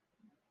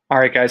All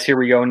right, guys, here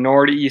we go.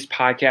 Northeast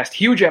podcast.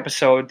 Huge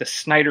episode. The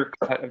Snyder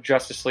Cut of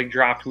Justice League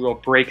dropped. We will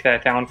break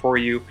that down for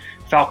you.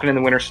 Falcon and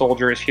the Winter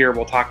Soldier is here.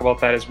 We'll talk about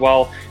that as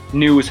well.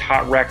 News,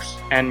 hot wrecks,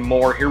 and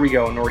more. Here we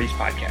go. Northeast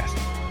podcast.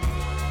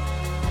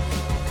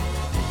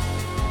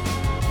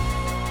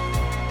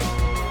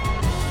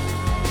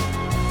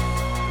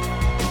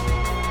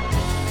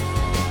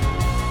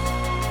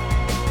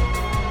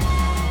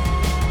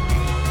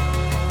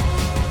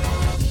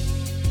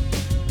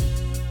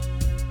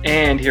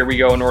 And here we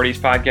go,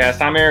 Northeast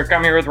podcast. I'm Eric.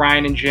 I'm here with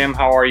Ryan and Jim.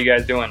 How are you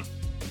guys doing?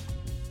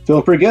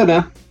 Feeling pretty good,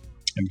 man.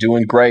 I'm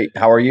doing great.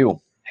 How are you?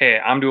 Hey,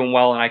 I'm doing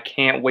well, and I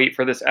can't wait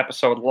for this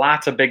episode.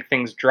 Lots of big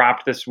things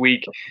dropped this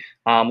week.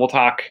 We'll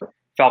talk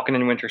Falcon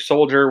and Winter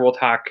Soldier. We'll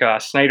talk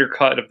Snyder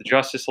Cut of the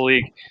Justice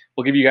League.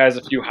 We'll give you guys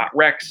a few hot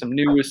wrecks, some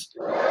news,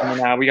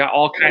 and we got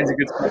all kinds of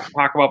good stuff to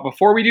talk about.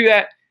 Before we do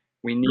that,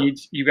 we need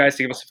you guys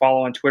to give us a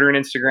follow on Twitter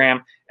and Instagram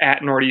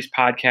at Northeast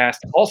Podcast.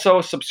 Also,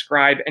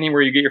 subscribe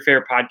anywhere you get your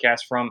favorite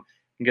podcast from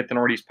and get the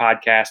Northeast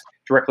Podcast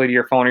directly to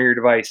your phone or your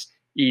device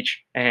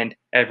each and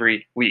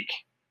every week.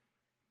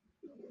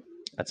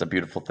 That's a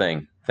beautiful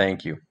thing.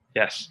 Thank you.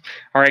 Yes.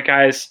 All right,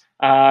 guys.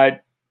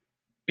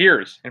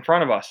 Beers in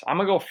front of us. I'm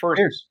going to go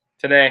first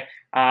today.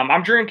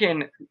 I'm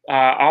drinking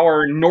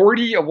our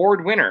Nordy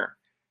Award winner,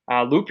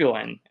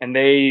 Lupulin, and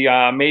they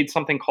made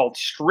something called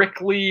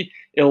Strictly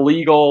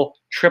Illegal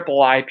Triple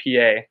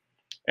IPA,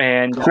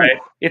 and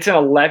it's an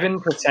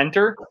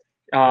 11%er.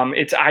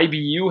 Its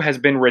IBU has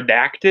been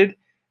redacted,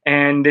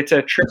 and it's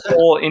a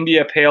triple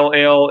India Pale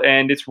Ale,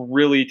 and it's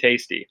really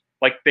tasty.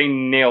 Like, they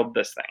nailed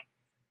this thing.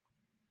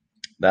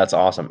 That's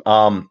awesome.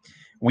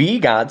 We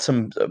got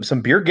some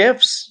beer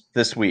gifts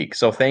this week,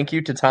 so thank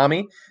you to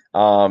Tommy.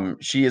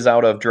 She is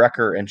out of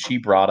Drecker, and she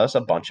brought us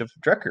a bunch of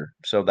Drecker,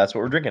 so that's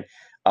what we're drinking.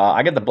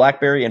 I got the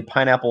blackberry and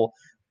pineapple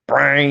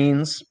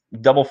Brains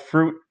double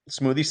fruit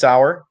smoothie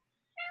sour.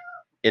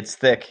 It's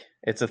thick.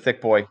 It's a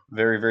thick boy.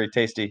 Very, very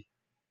tasty.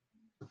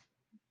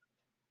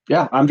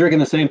 Yeah, I'm drinking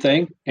the same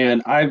thing,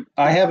 and I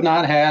have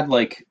not had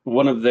like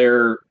one of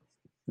their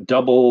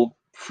double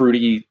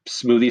fruity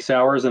smoothie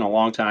sours in a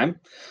long time.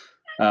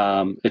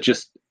 I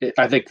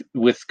think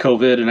with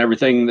COVID and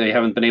everything, they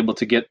haven't been able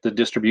to get the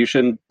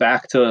distribution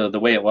back to the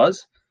way it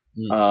was.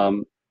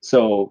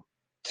 So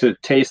to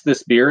taste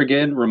this beer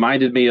again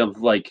reminded me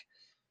of like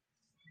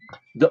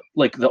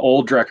the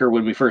old Drecker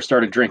when we first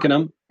started drinking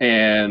them,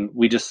 and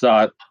we just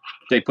thought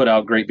they put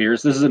out great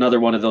beers. This is another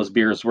one of those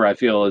beers where I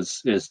feel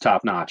is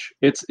top notch.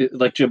 It's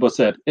like Jimbo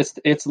said, it's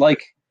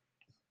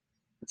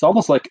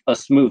almost like a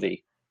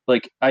smoothie.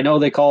 Like, I know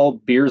they call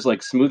beers like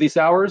smoothie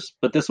sours,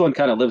 but this one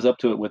kind of lives up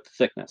to it with the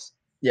thickness.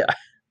 Yeah,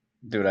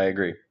 dude, I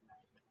agree.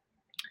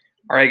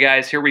 All right,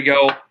 guys, here we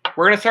go.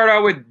 We're going to start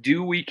out with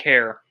Do We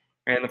Care?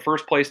 And the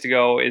first place to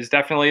go is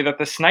definitely that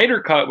the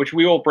Snyder Cut, which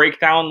we will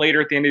break down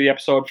later at the end of the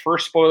episode,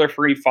 first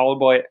spoiler-free, followed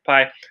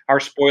by our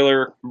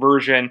spoiler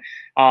version.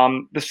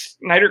 The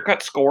Snyder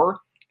Cut score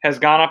has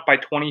gone up by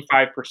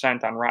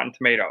 25% on Rotten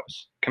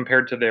Tomatoes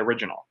compared to the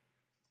original.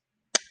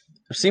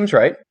 Seems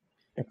right.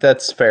 If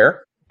that's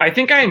fair. I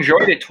think I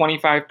enjoyed it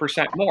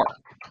 25% more.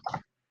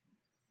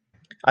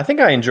 I think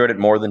I enjoyed it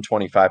more than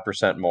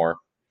 25% more.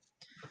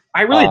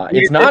 I really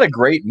it's not a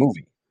great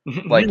movie.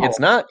 Like, No. It's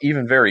not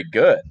even very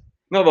good.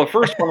 No, the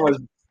first one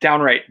was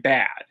downright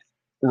bad.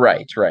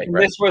 Right.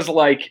 This was,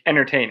 like,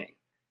 entertaining.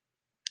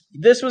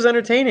 This was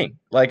entertaining.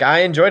 Like,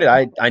 I enjoyed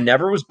it. I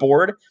never was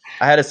bored.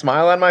 I had a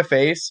smile on my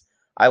face.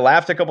 I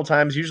laughed a couple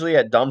times, usually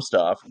at dumb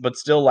stuff, but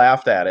still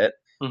laughed at it.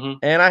 Mm-hmm.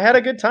 And I had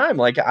a good time.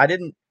 Like,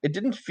 it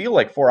didn't feel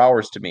like 4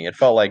 hours to me. It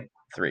felt like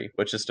 3,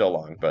 which is still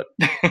long, but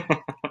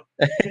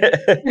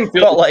it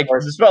felt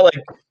like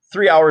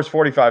 3 hours,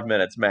 45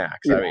 minutes max.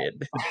 Yeah. I mean,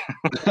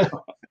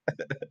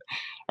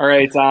 all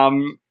right.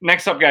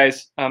 Next up,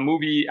 guys, a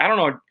movie. I don't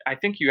know. I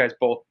think you guys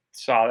both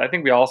saw it. I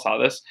think we all saw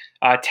this.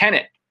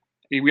 Tenet.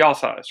 We all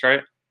saw this, right?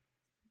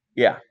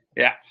 Yeah.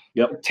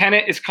 Yep.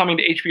 Tenet is coming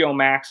to HBO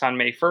Max on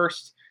May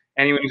 1st.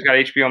 Anyone who's got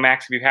HBO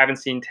Max, if you haven't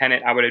seen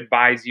Tenet, I would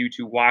advise you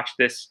to watch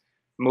this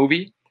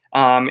movie.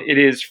 It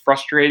is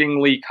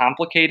frustratingly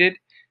complicated,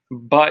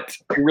 but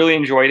I really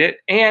enjoyed it.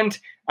 And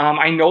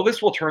I know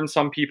this will turn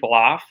some people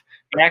off,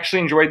 but I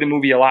actually enjoyed the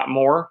movie a lot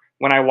more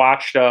when I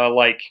watched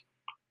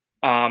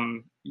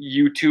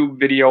YouTube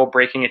video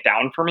breaking it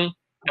down for me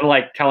and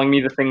like telling me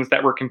the things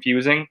that were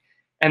confusing.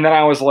 And then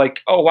I was like,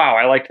 oh, wow,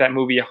 I liked that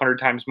movie 100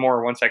 times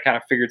more once I kind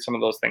of figured some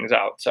of those things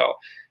out. So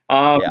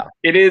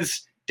It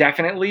is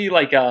definitely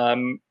like a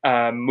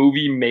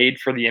movie made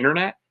for the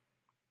internet,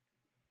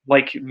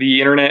 like the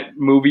internet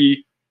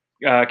movie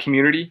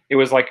community. It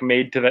was like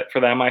made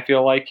for them, I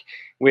feel like,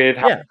 with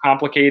how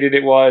complicated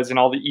it was and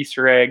all the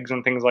Easter eggs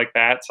and things like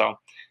that. So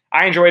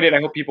I enjoyed it.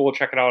 I hope people will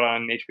check it out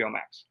on HBO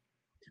Max.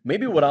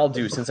 Maybe what I'll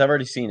do, since I've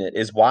already seen it,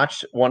 is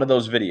watch one of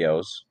those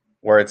videos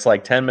where it's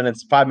like 5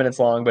 minutes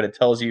long, but it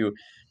tells you,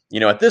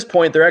 at this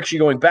point, they're actually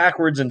going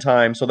backwards in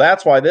time. So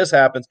that's why this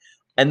happens.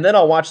 And then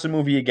I'll watch the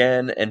movie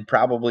again and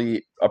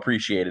probably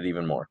appreciate it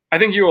even more. I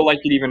think you will like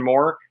it even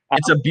more.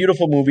 It's a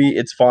beautiful movie.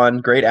 It's fun,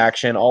 great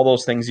action, all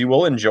those things. You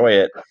will enjoy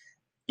it.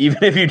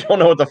 even if you don't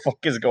know what the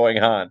fuck is going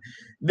on.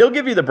 They'll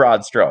give you the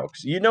broad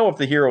strokes. You know if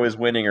the hero is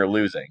winning or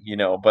losing,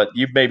 but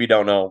you maybe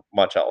don't know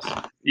much else.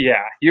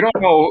 Yeah, you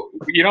don't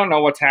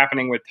know what's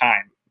happening with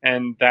time,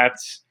 and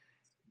that's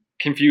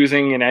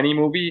confusing in any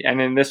movie.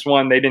 And in this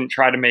one, they didn't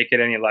try to make it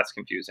any less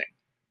confusing.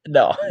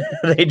 No,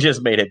 they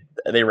just made it.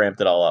 They ramped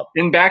it all up.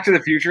 In Back to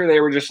the Future, they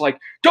were just like,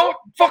 "Don't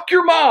fuck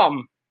your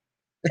mom."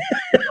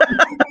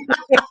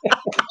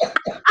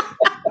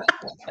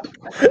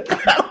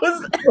 That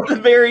was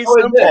very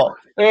simple.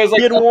 It was like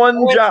he had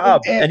one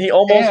job, and he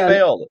almost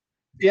failed.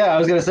 Yeah, I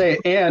was gonna say,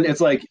 and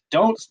it's like,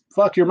 don't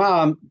fuck your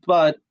mom,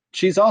 but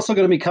she's also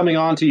going to be coming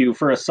on to you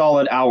for a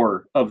solid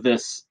hour of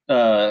this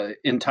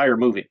entire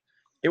movie.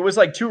 It was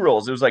like 2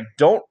 rules. It was like,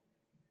 don't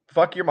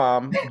fuck your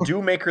mom.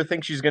 Do make her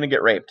think she's going to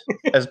get raped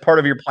as part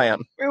of your plan.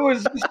 It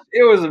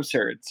was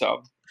absurd.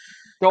 So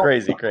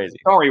crazy.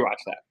 Don't rewatch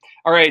that.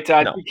 All right. Do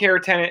you care,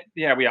 Tenet?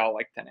 Yeah, we all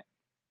like Tenet.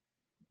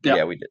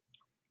 Yeah, we did.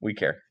 We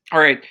care. All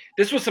right.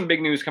 This was some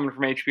big news coming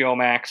from HBO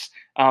Max.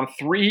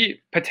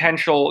 3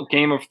 potential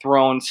Game of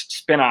Thrones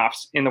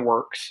spinoffs in the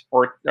works,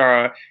 or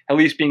at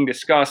least being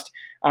discussed.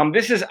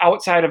 This is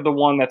outside of the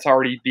one that's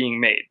already being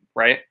made,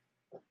 right?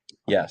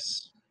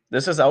 Yes.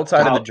 This is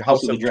outside of the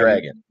House of the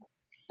Dragon.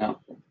 Yeah.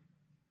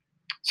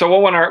 So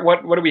what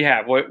do we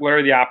have? What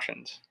are the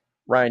options?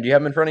 Ryan, do you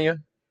have them in front of you?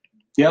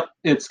 Yep.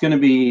 It's going to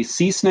be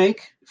Sea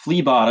Snake,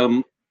 Flea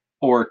Bottom,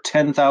 or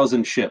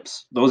 10,000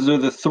 Ships. Those are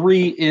the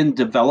 3 in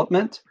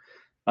development.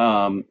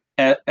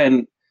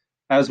 And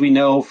as we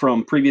know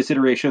from previous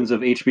iterations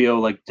of HBO,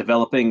 like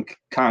developing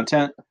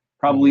content,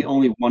 probably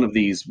only one of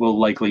these will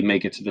likely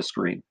make it to the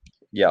screen.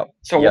 Yeah.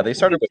 So they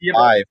started with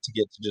 5 to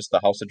get to just the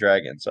House of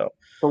Dragon. So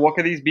what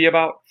could these be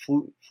about?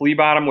 Flea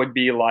Bottom would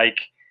be like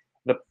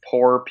the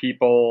poor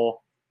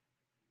people.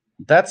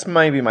 That's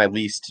maybe my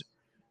least.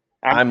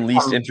 I'm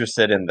least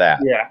interested in that.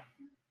 Yeah.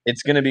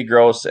 It's going to be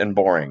gross and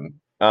boring.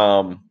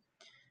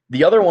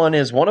 The other one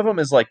is, one of them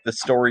is like the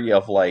story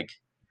of like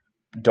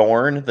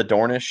Dorne, the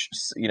Dornish,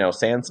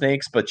 sand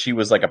snakes, but she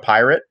was like a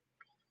pirate,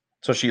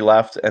 so she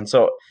left, and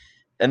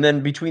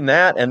then between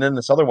that and then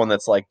this other one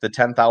that's like the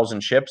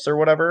 10,000 ships or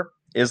whatever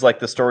is like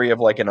the story of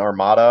like an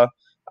armada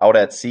out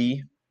at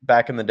sea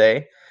back in the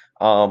day,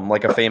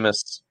 like a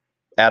famous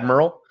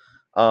admiral.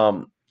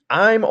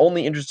 I'm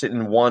only interested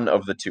in one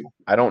of the 2.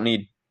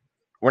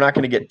 We're not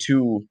going to get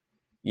 2,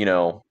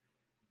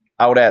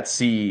 out at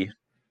sea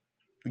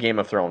Game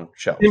of Thrones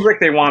shows. Seems like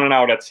they want an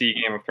out at sea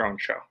Game of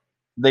Thrones show.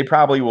 They'll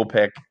probably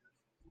pick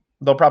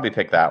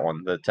that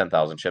one, the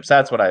 10,000 ships.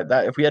 That's what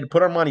if we had to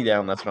put our money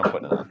down, that's what I'm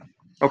putting it on.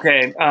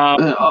 Okay.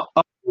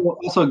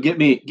 Also, get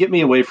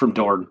me away from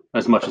Dorne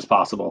as much as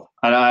possible.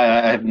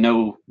 I have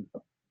no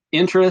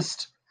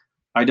interest.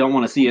 I don't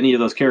want to see any of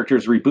those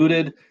characters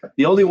rebooted.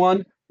 The only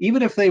one,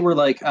 even if they were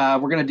like,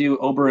 we're going to do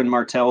Oberyn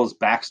Martell's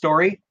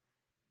backstory,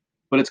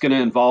 but it's going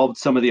to involve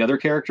some of the other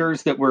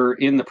characters that were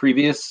in the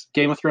previous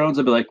Game of Thrones,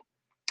 I'd be like,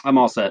 I'm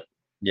all set.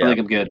 Yeah. I think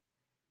I'm good.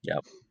 Yeah.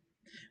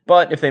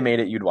 But if they made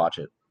it, you'd watch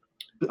it.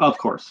 Of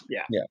course.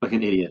 Yeah. Like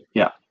an idiot.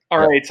 Yeah. All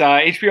right.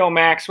 HBO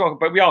Max. Well,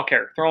 but we all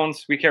care.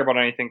 Thrones. We care about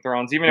anything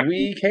Thrones. Even if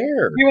we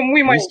care.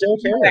 We might still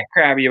care.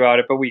 Crabby about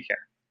it, but we care.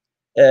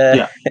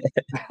 Yeah.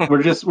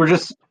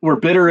 we're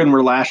bitter and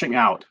we're lashing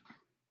out.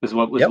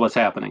 What's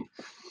happening.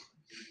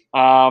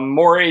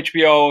 More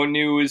HBO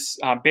news.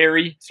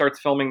 Barry starts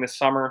filming this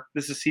summer.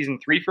 This is season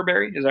 3 for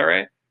Barry. Is that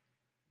right?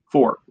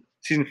 4.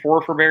 Season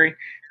 4 for Barry.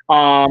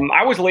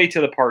 I was late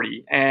to the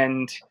party,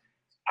 and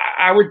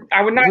I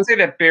would not say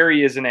that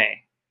Barry is an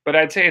A, but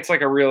I'd say it's like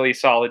a really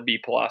solid B+.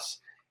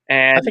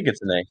 And I think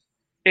it's an A.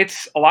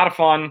 It's a lot of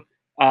fun,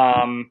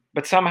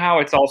 but somehow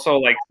it's also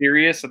like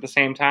serious at the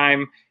same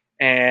time.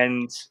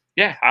 And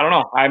yeah, I don't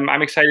know.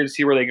 I'm excited to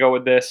see where they go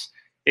with this.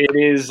 It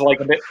is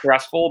like a bit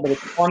stressful, but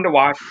it's fun to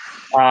watch.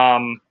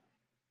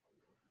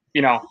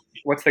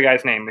 What's the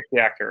guy's name? The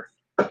actor.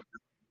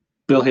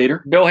 Bill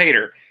Hader. Bill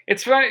Hader.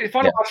 It's fun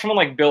to watch someone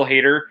like Bill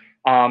Hader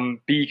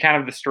be kind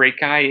of the straight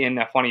guy in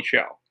a funny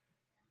show.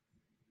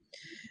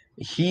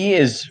 He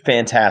is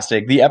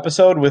fantastic. The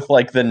episode with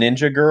like the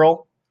ninja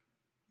girl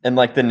and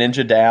like the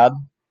ninja dad,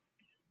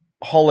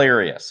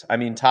 hilarious. I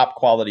mean, top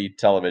quality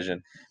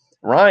television.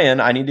 Ryan,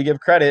 I need to give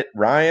credit.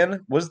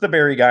 Ryan was the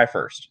Barry guy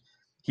first.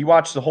 He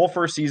watched the whole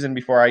first season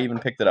before I even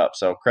picked it up.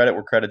 So credit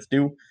where credit's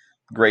due.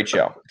 Great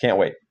show. Can't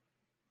wait.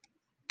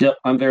 Yep,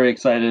 I'm very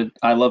excited.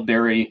 I love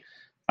Barry.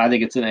 I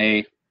think it's an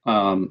A.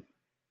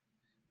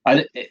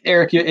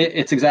 Eric,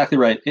 it's exactly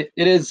right. It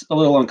is a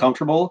little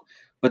uncomfortable,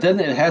 but then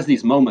it has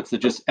these moments that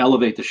just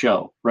elevate the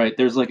show, right?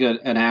 There's like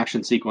an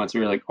action sequence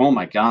where you're like, oh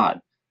my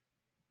God,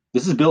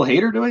 this is Bill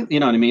Hader doing? You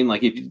know what I mean?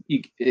 Like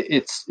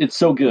it's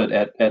so good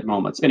at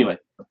moments. Anyway,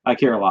 I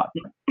care a lot.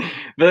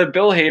 The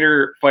Bill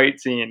Hader fight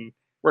scene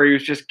where he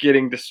was just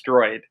getting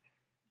destroyed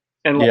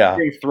and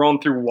getting thrown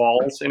through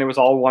walls, and it was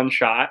all one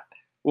shot,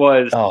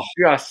 was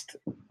just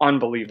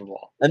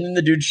unbelievable. And then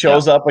the dude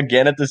shows up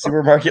again at the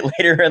supermarket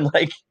later and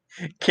like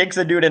kicks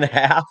a dude in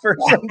half or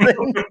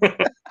something.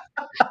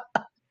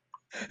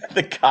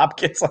 The cop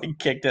gets like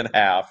kicked in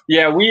half.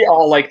 Yeah, we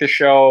all like the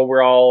show.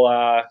 We're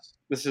all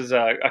this is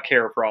a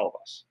care for all of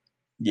us.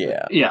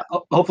 Yeah. Yeah.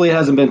 Hopefully it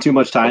hasn't been too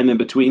much time in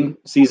between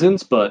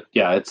seasons, but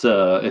yeah, it's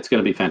going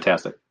to be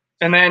fantastic.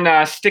 And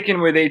then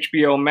sticking with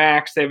HBO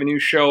Max, they have a new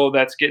show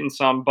that's getting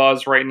some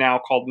buzz right now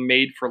called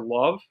Made for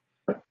Love.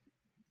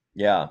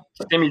 Yeah.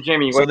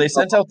 Jimmy. So they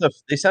sent out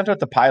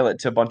the pilot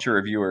to a bunch of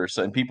reviewers,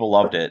 and people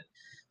loved it.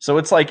 So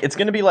it's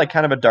going to be like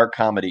kind of a dark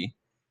comedy,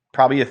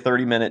 probably a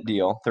 30-minute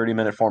deal,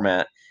 30-minute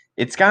format.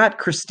 It's got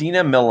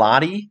Christina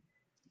Milioti.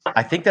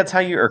 I think that's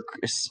how or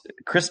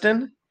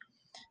Kristen.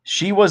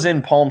 She was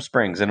in Palm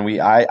Springs, and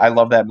I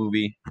love that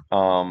movie.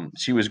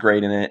 She was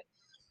great in it.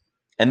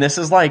 And this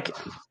is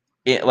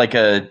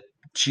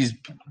she's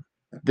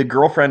the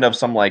girlfriend of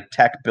some like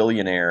tech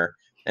billionaire,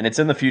 and it's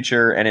in the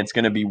future, and it's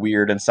going to be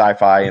weird and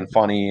sci-fi and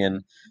funny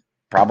and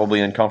probably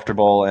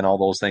uncomfortable and all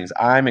those things.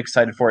 I'm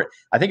excited for it.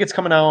 I think it's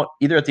coming out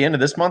either at the end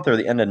of this month or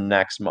the end of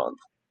next month.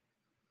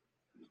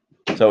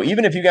 So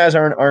even if you guys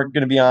aren't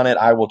going to be on it,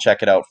 I will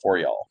check it out for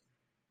y'all.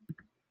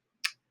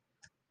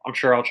 I'm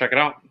sure I'll check it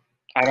out.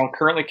 I don't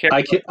currently care.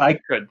 I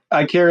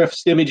care if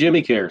Stimmy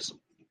Jimmy cares.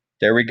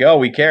 There we go.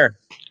 We care.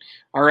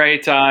 All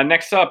right.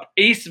 Next up,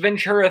 Ace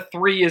Ventura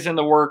 3 is in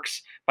the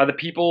works by the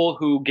people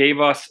who gave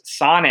us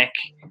Sonic,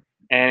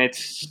 and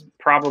it's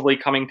probably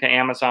coming to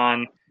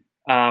Amazon.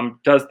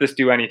 Does this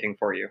do anything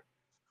for you?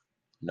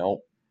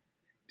 Nope.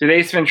 Did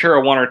Ace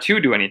Ventura 1 or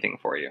 2 do anything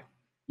for you?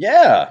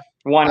 Yeah.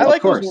 One. I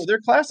like those. They're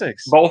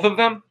classics. Both of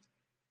them?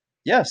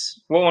 Yes.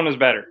 What one was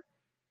better?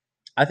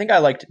 I think I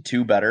liked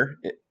 2 better.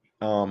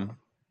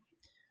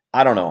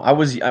 I don't know. I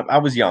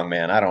was young,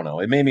 man. I don't know.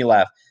 It made me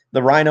laugh.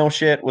 The Rhino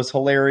shit was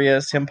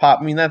hilarious. Him pop.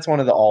 I mean, that's one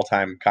of the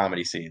all-time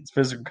comedy scenes,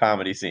 physical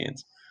comedy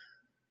scenes.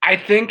 I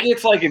think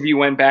it's like if you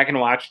went back and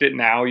watched it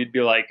now, you'd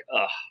be like,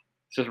 ugh,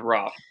 it's just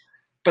rough.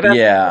 But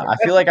I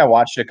feel like I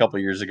watched it a couple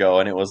years ago,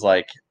 and it was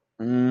like,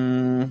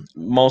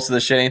 most of the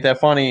shit ain't that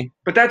funny.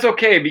 But that's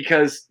okay,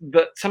 because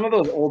some of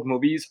those old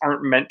movies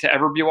aren't meant to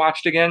ever be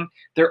watched again.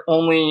 They're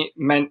only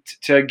meant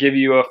to give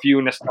you a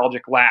few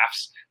nostalgic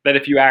laughs that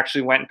if you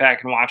actually went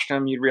back and watched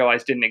them, you'd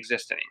realize didn't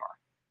exist anymore.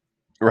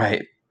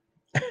 Right.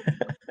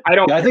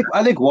 I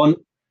think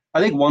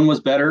one was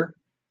better,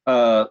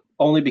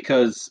 only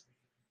because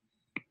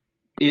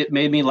it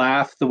made me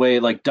laugh the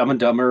way like Dumb and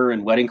Dumber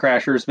and Wedding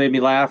Crashers made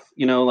me laugh.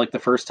 Like the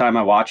first time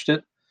I watched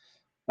it.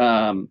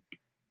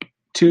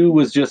 2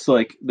 was just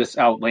like this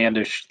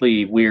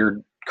outlandishly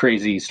weird,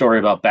 crazy story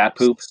about bat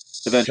poop.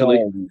 Eventually,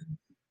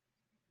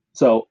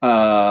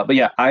 but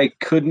yeah, I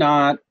could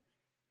not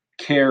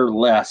care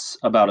less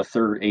about a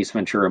third Ace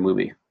Ventura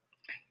movie.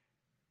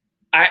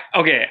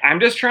 I'm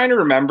just trying to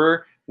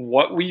remember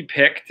what we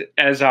picked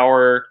as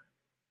our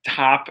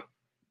top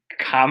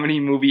comedy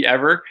movie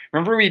ever.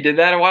 Remember we did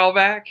that a while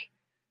back?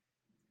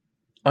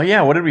 Oh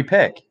yeah, what did we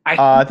pick?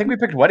 I think we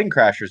picked Wedding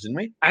Crashers, didn't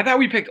we? I thought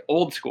we picked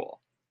Old School.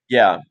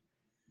 Yeah.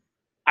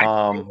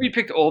 I think we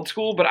picked Old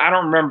School, but I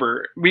don't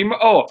remember. We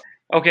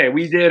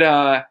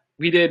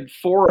did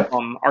 4 of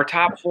them. Our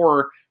top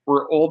 4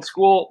 were Old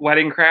School,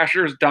 Wedding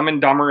Crashers, Dumb and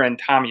Dumber, and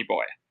Tommy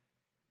Boy.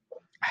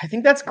 I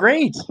think that's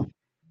great.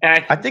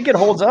 And I think it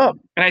holds up.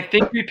 And I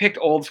think we picked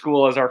Old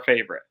School as our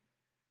favorite.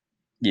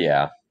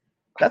 Yeah.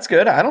 That's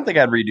good. I don't think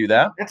I'd redo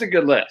that. That's a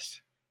good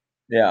list.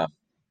 Yeah.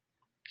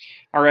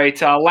 All right.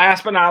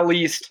 Last but not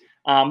least,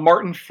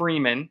 Martin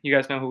Freeman. You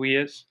guys know who he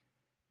is?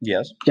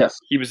 Yes. Yes.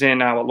 He was in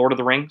Lord of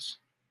the Rings.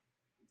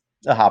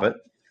 The Hobbit.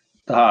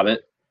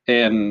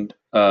 And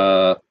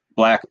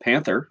Black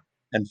Panther.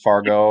 And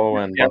Fargo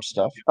and a bunch of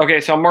stuff.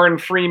 Okay, so Martin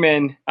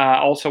Freeman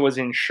also was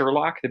in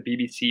Sherlock, the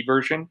BBC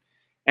version.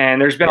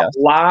 And there's been a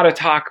lot of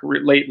talk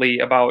lately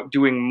about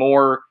doing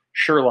more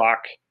Sherlock,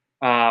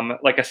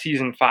 like a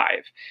season 5.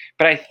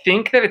 But I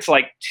think that it's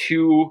like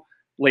too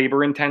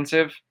labor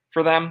intensive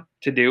for them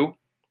to do,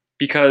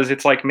 because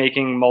it's like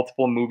making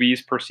multiple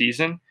movies per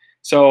season.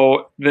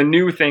 So the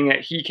new thing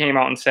that he came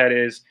out and said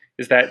is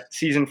that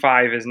season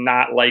 5 is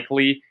not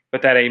likely,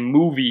 but that a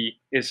movie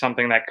is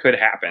something that could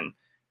happen.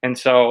 And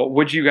so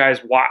would you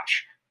guys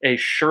watch a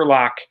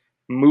Sherlock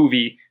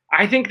movie?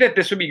 I think that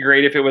this would be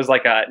great if it was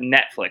like a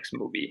Netflix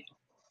movie.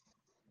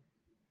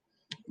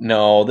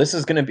 No, this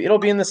is it'll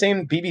be in the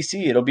same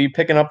BBC. It'll be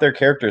picking up their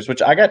characters,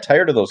 which I got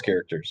tired of those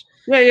characters.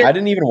 Yeah. I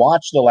didn't even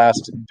watch the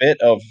last bit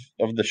of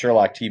the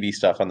Sherlock TV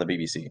stuff on the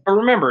BBC. But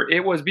remember,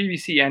 it was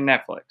BBC and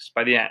Netflix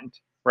by the end,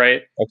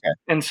 right? Okay.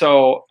 And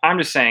so I'm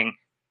just saying,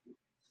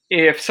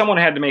 if someone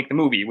had to make the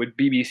movie, would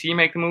BBC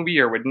make the movie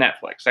or would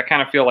Netflix? I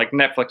kind of feel like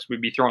Netflix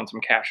would be throwing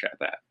some cash at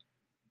that.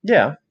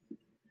 Yeah.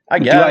 I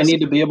guess. Do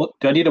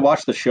I need to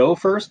watch the show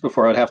first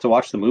before I'd have to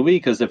watch the movie?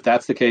 Because if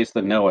that's the case,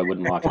 then no, I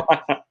wouldn't watch it.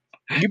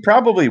 You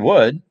probably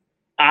would.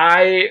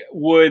 I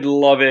would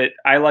love it.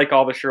 I like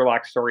all the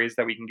Sherlock stories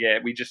that we can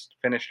get. We just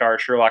finished our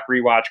Sherlock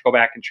rewatch. Go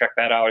back and check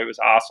that out. It was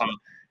awesome.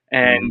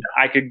 And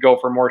I could go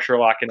for more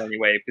Sherlock in any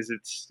way because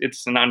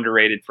it's an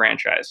underrated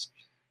franchise.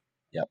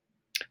 Yep.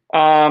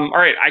 All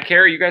right. I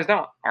care. You guys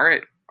don't. All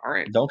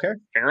right. Don't care.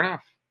 Fair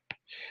enough.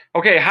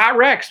 Okay. Hot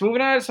Recs.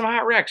 Moving on to some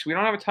Hot Recs. We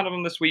don't have a ton of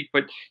them this week,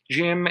 but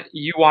Jim,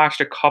 you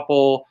watched a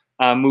couple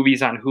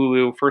movies on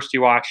Hulu. First,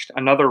 you watched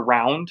Another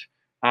Round,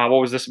 What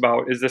was this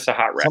about? Is this a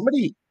hot rep?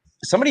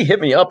 Somebody hit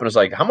me up and was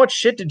like, "How much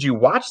shit did you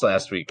watch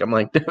last week?" I'm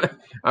like,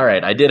 "All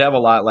right, I did have a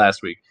lot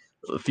last week,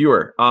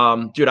 fewer."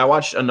 Dude, I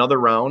watched Another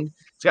Round.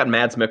 It's got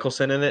Mads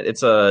Mikkelsen in it.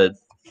 It's a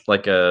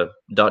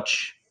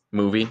Dutch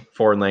movie,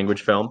 foreign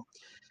language film.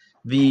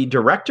 The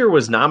director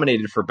was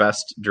nominated for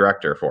Best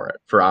Director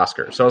for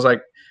Oscar. So I was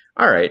like,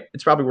 "All right,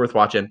 it's probably worth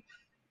watching."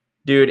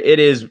 Dude, it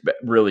is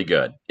really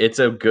good. It's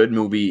a good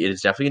movie. It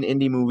is definitely an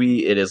indie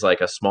movie. It is like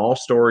a small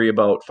story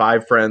about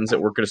 5 friends that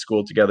work at a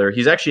school together.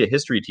 He's actually a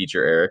history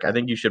teacher, Eric. I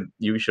think you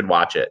should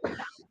watch it.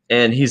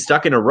 And he's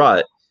stuck in a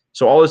rut.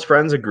 So all his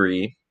friends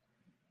agree,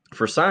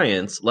 for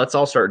science, let's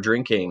all start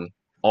drinking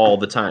all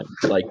the time,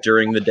 like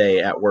during the day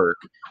at work.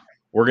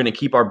 We're going to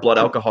keep our blood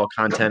alcohol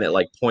content at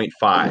like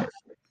 0.5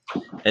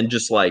 and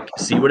just like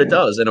see what it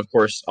does. And of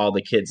course, all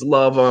the kids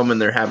love them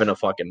and they're having a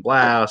fucking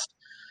blast.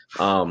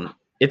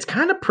 It's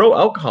kind of pro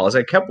alcohol. As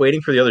I kept waiting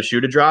for the other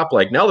shoe to drop,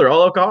 like, no, they're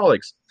all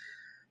alcoholics.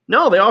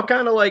 No, they all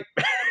kind of like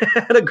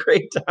had a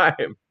great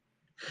time.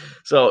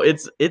 So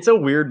it's a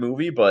weird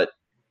movie, but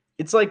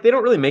it's like they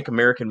don't really make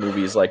American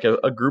movies like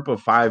a group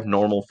of 5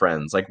 normal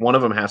friends. Like one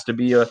of them has to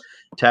be a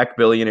tech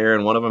billionaire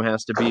and one of them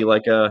has to be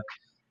like the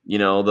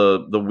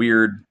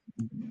weird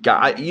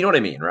guy. You know what I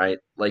mean, right?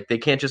 Like they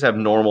can't just have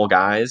normal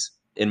guys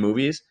in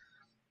movies.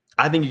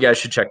 I think you guys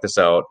should check this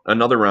out.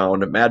 Another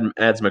Round.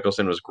 Mads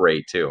Mikkelsen was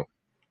great too.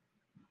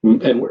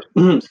 And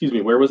excuse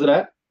me, where was it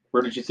at?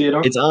 Where did you see it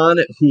on? It's on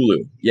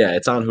Hulu. Yeah,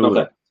 it's on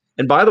Hulu. Okay.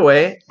 And by the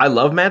way, I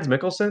love Mads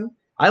Mikkelsen.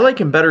 I like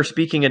him better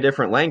speaking a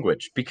different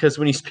language because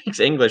when he speaks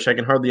English, I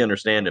can hardly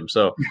understand him.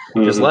 So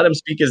just let him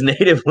speak his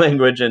native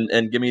language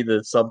and give me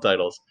the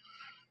subtitles.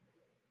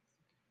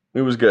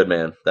 It was good,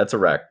 man. That's a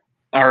wreck.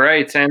 All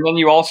right. And then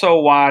you also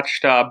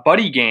watched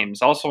Buddy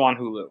Games, also on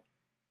Hulu.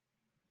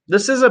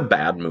 This is a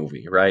bad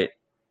movie, right?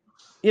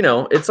 You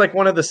know, it's like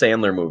one of the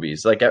Sandler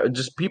movies. Like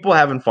just people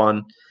having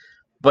fun.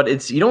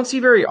 But you don't see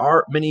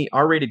many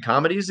R-rated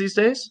comedies these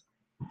days.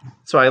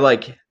 So I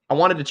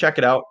wanted to check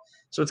it out.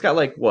 So it's got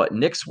like what?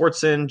 Nick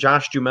Swardson,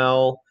 Josh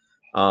Duhamel,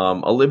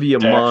 Olivia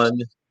Munn.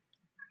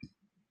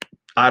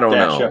 I don't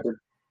know. Shepard.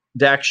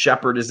 Dax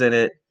Shepard is in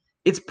it.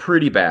 It's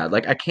pretty bad.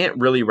 Like I can't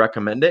really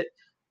recommend it,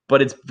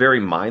 but it's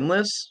very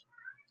mindless,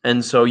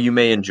 and so you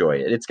may enjoy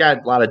it. It's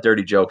got a lot of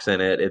dirty jokes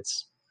in it.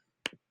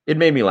 It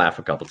made me laugh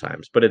a couple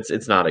times, but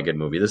it's not a good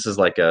movie. This is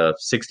like a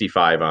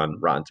 65 on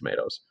Rotten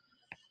Tomatoes.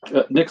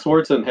 Nick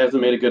Swardson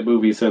hasn't made a good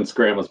movie since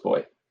Grandma's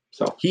Boy.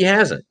 So he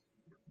hasn't.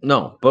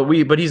 No, but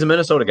he's a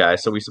Minnesota guy,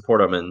 so we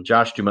support him. And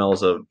Josh Duhamel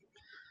is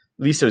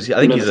I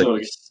think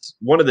he's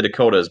one of the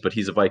Dakotas, but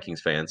he's a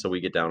Vikings fan, so we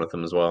get down with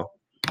him as well.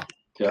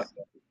 Yeah.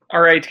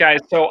 All right, guys.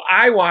 So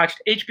I watched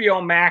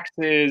HBO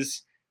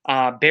Max's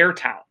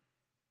Beartown.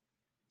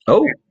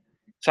 Oh.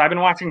 So I've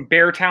been watching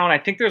Beartown. I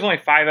think there's only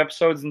 5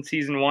 episodes in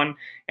season 1,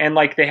 and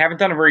like they haven't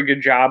done a very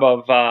good job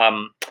of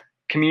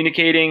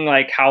communicating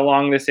like how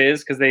long this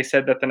is, because they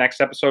said that the next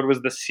episode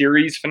was the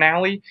series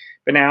finale,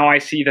 but now I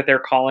see that they're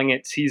calling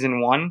it season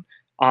 1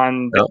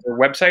 on their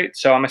website.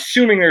 So I'm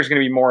assuming there's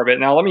going to be more of it.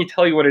 Now let me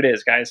tell you what it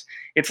is, guys.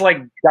 It's like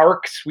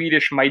dark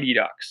Swedish Mighty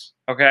Ducks.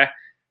 Okay,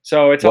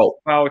 so it's all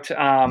about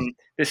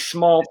this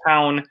small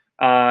town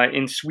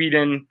in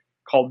Sweden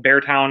called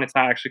Beartown. It's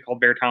not actually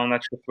called Beartown.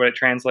 That's just what it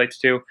translates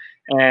to.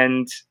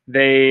 And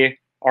they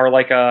are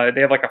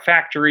they have like a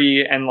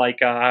factory and like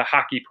a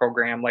hockey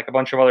program, like a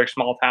bunch of other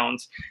small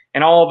towns.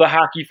 And all the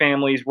hockey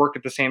families work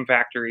at the same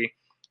factory.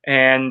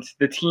 And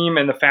the team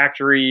and the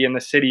factory and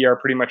the city are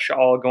pretty much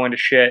all going to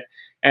shit.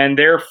 And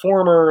their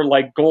former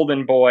like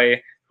golden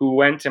boy who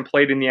went and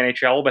played in the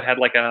NHL but had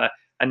like a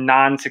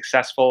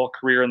non-successful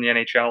career in the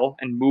NHL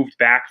and moved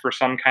back for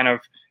some kind of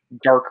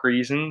dark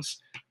reasons,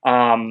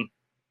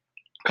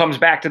 comes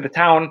back to the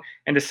town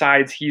and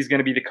decides he's going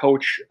to be the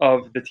coach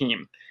of the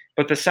team.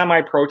 But the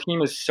semi-pro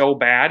team is so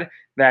bad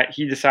that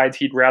he decides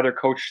he'd rather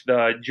coach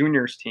the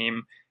juniors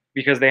team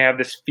because they have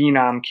this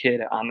phenom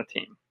kid on the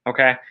team.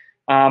 Okay.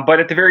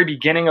 But at the very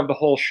beginning of the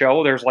whole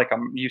show, there's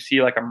you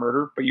see like a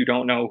murder, but you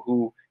don't know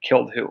who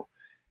killed who.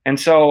 And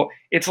so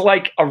it's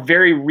like a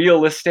very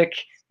realistic,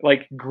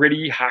 like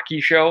gritty hockey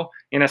show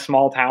in a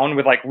small town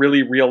with like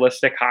really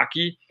realistic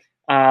hockey.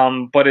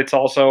 But it's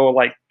also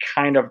like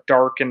kind of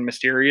dark and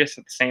mysterious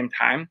at the same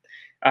time.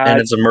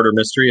 And it's a murder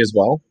mystery as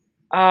well.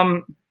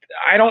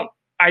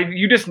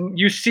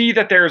 You see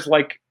that there's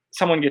like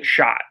someone gets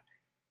shot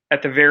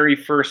at the very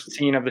first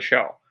scene of the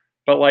show,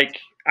 but like,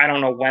 I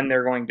don't know when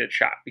they're going to get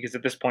shot because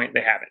at this point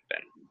they haven't been.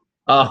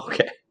 Oh,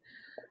 okay.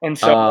 And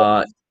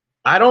so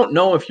I don't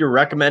know if you're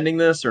recommending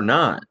this or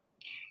not.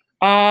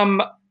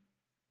 I'm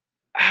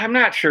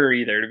not sure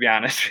either, to be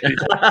honest.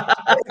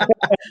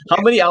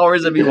 How many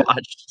hours have you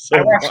watched?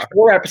 I watched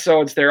 4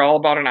 episodes. They're all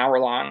about an hour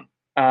long.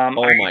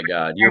 My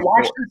God.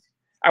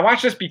 I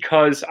watched this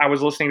because I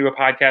was listening to a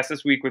podcast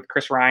this week with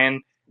Chris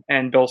Ryan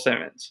and Bill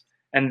Simmons,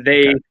 and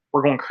they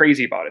were going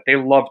crazy about it. They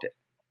loved it.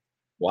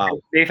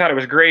 Wow. They thought it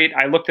was great.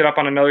 I looked it up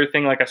on another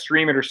thing, like a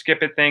stream it or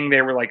skip it thing.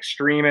 They were like,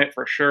 stream it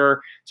for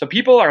sure. So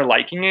people are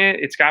liking it.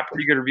 It's got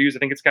pretty good reviews. I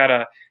think it's got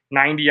a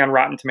 90 on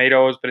Rotten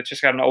Tomatoes, but it's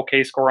just got an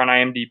okay score on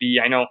IMDb.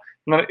 I know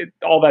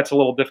all that's a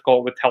little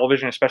difficult with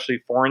television,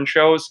 especially foreign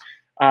shows.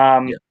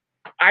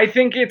 I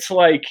think it's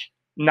like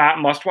not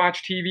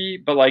must-watch TV,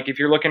 but like if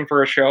you're looking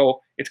for a show,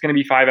 it's going to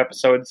be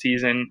 5-episode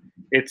season.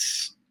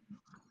 It's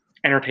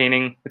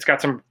entertaining. It's got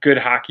some good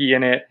hockey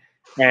in it,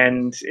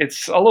 and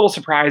it's a little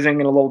surprising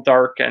and a little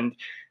dark. And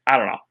I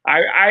don't know.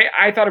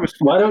 I thought it was.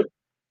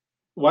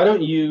 Why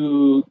don't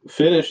you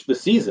finish the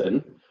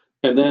season,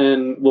 and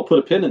then we'll put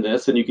a pin in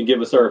this, and you can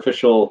give us our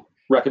official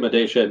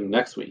recommendation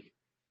next week.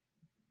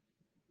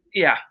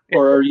 Yeah.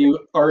 Or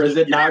is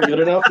it not good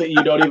enough that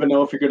you don't even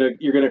know if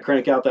you're gonna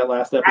crank out that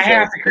last episode? I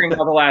have to crank out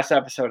the last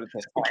episode at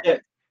this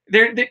point.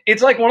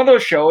 It's like one of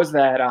those shows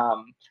that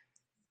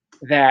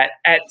that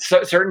at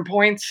certain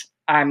points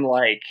I'm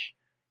like,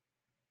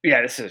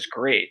 yeah, this is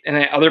great, and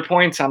at other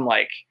points I'm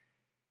like,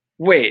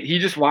 wait, he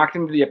just walked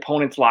into the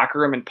opponent's locker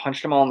room and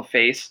punched them all in the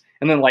face,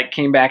 and then like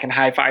came back and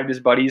high-fived his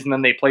buddies, and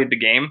then they played the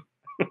game.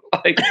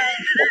 Like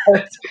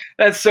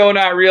that's so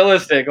not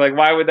realistic. Like,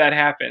 why would that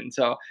happen?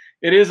 So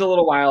it is a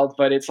little wild,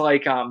 but it's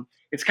like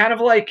it's kind of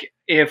like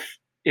if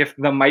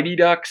the Mighty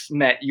Ducks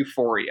met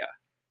Euphoria.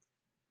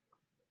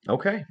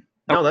 Okay.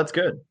 No, that's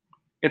good.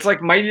 It's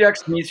like Mighty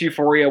Ducks meets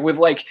Euphoria with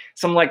like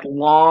some like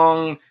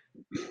long,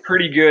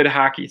 pretty good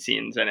hockey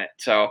scenes in it.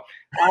 So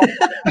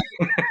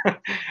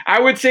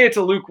I would say it's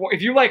a lukewarm.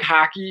 If you like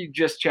hockey,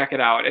 just check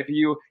it out. If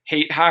you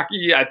hate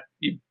hockey,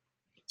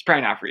 it's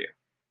probably not for you.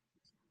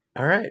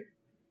 All right.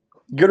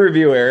 Good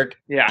review, Eric.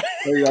 Yeah.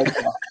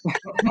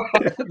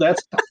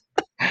 That's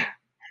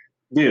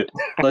dude.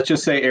 Let's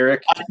just say,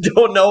 Eric. I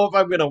don't know if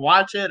I'm going to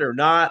watch it or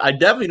not. I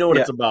definitely know what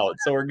it's about,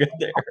 so we're good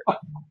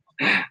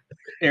there.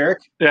 Eric.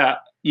 Yeah.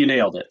 You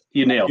nailed it.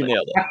 You nailed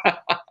it.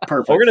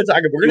 Perfect. We're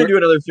gonna do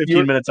another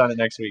 15 minutes on it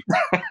next week.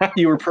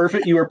 You were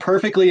perfect. You were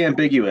perfectly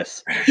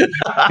ambiguous.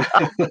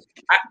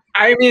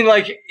 I mean,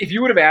 like, if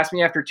you would have asked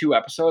me after 2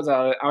 episodes,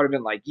 I would have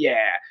been like,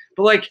 yeah.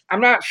 But like, I'm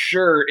not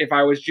sure if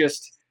I was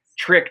just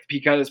tricked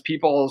because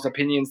people's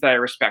opinions that I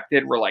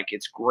respected were like,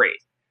 it's great.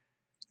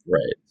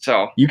 Right.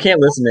 So you can't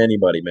listen to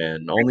anybody,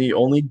 man. Only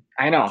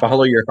I know.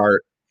 Follow your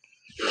heart.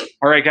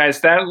 All right, guys,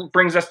 that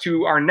brings us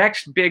to our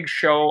next big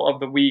show of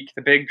the week,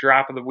 the big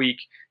drop of the week,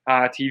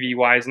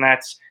 TV-wise, and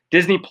that's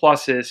Disney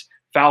Plus's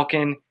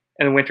Falcon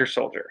and the Winter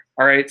Soldier.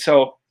 All right,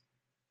 so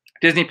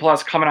Disney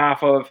Plus coming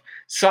off of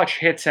such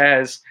hits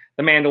as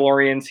The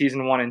Mandalorian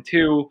Season 1 and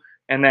 2,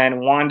 and then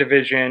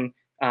WandaVision.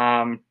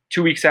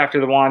 2 weeks after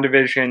the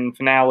WandaVision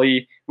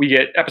finale, we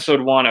get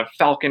Episode 1 of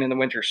Falcon and the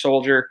Winter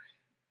Soldier.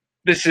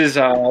 This is,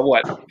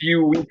 a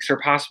few weeks or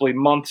possibly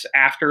months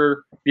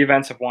after the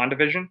events of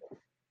WandaVision?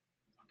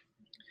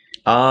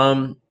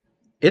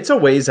 It's a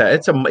ways.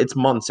 It's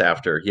months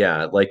after,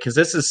 yeah. Like, because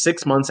this is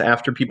 6 months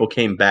after people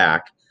came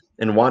back,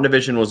 and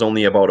WandaVision was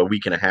only about a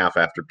week and a half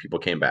after people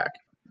came back.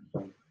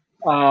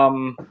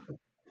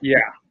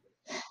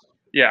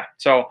 Yeah.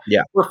 So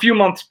we're a few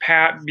months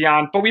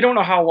beyond, but we don't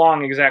know how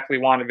long exactly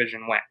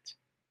WandaVision went.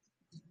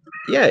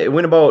 Yeah, it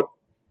went about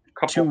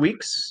 2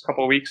 weeks.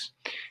 Couple of weeks.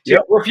 So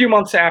we're a few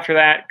months after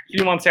that. A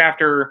few months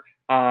after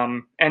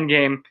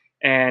Endgame,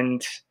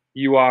 and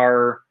you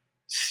are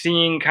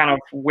seeing kind of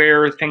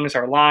where things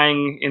are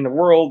lying in the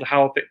world,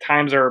 how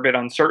times are a bit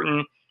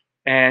uncertain.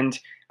 And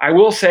I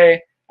will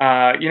say,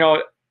 I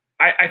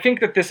think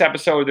that this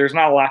episode, there's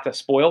not a lot to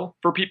spoil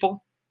for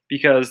people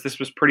because this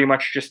was pretty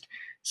much just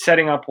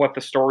setting up what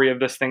the story of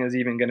this thing is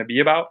even going to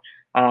be about.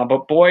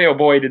 But boy, oh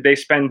boy, did they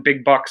spend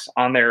big bucks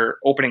on their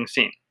opening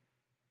scene.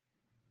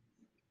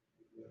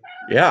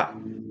 Yeah.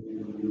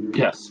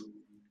 Yes.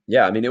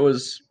 Yeah, I mean, it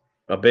was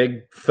a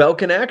big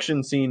Falcon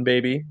action scene,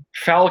 baby.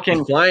 Falcon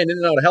he's flying in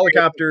and out of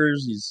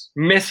helicopters. He's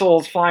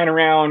missiles flying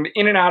around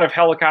in and out of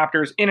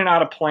helicopters, in and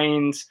out of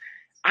planes.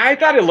 I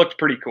thought it looked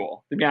pretty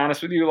cool, to be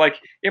honest with you. Like,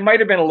 it might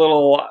have been a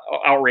little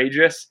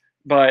outrageous,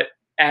 but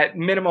at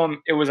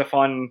minimum, it was a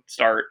fun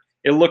start.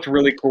 It looked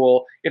really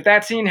cool. If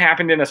that scene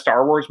happened in a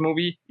Star Wars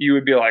movie, you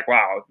would be like,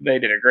 wow, they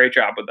did a great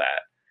job with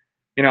that.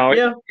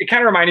 It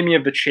kind of reminded me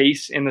of the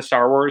chase in the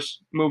Star Wars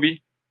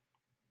movie.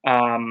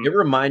 It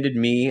reminded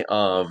me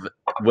of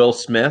Will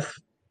Smith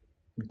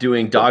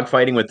doing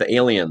dogfighting with the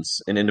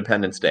aliens in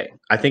Independence Day.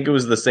 I think it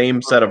was the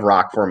same set of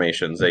rock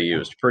formations they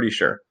used. Pretty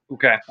sure.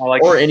 Okay,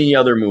 any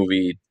other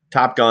movie.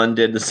 Top Gun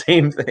did the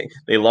same thing.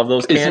 They love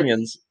those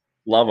canyons.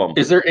 Love them.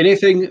 Is there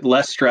anything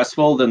less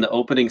stressful than the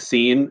opening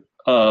scene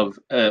of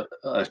a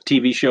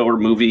TV show or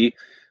movie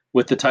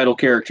with the title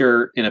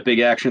character in a big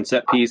action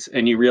set piece,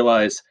 and you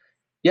realize,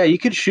 yeah, you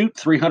could shoot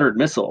 300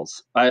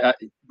 missiles.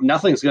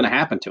 Nothing's going to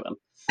happen to him.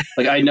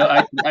 Like, I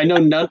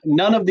know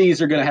none of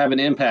these are going to have an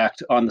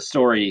impact on the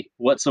story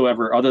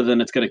whatsoever, other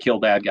than it's going to kill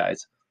bad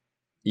guys.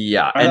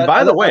 Yeah, and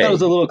by the way, that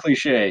was a little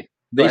cliche.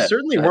 They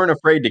certainly weren't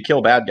afraid to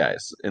kill bad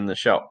guys in the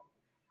show.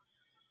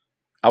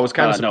 I was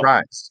kind of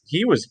surprised. No.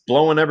 He was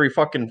blowing every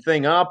fucking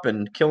thing up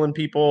and killing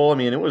people. I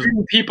mean, it was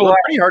pretty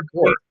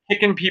hardcore.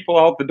 Kicking people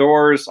out the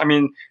doors. I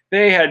mean,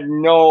 they had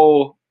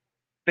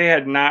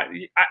not.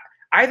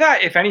 I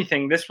thought, if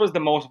anything, this was the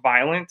most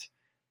violent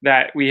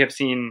that we have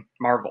seen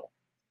Marvel.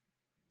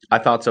 I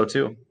thought so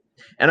too.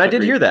 And I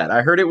did hear that.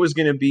 I heard it was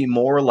going to be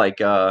more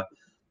like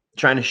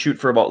trying to shoot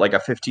for about like a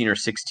 15 or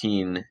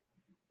 16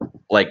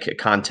 like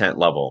content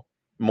level,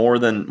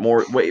 much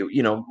more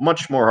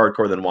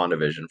hardcore than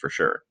WandaVision for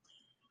sure,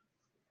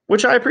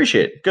 which I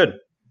appreciate. Good.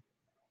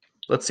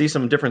 Let's see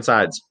some different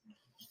sides.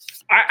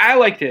 I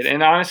liked it,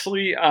 and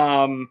honestly,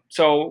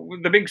 so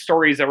the big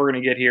stories that we're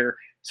going to get here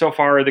so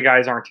far, the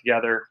guys aren't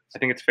together. I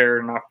think it's fair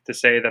enough to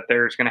say that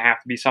there's going to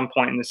have to be some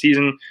point in the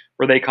season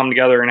where they come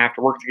together and have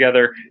to work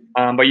together.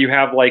 But you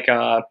have like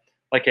a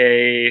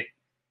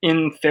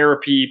in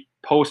therapy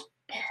post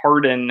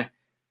pardon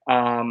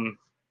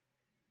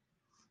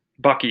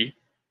Bucky,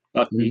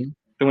 the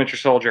Winter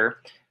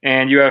Soldier,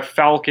 and you have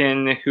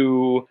Falcon,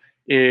 who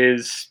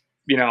is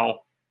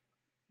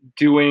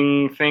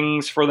doing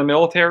things for the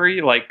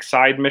military, like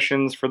side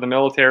missions for the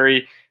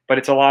military, but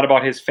it's a lot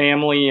about his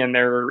family and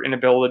their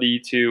inability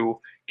to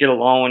get a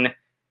loan,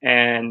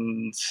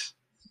 and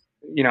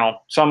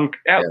some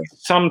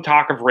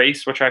talk of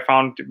race, which I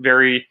found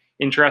very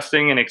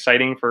interesting and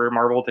exciting for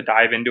Marvel to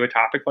dive into a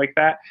topic like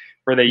that,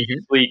 where they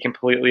usually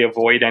completely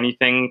avoid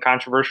anything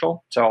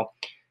controversial. So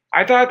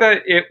I thought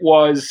that it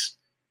was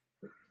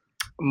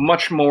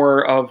much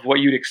more of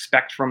what you'd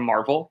expect from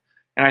Marvel.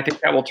 And I think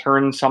that will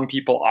turn some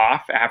people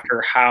off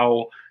after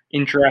how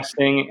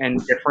interesting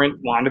and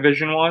different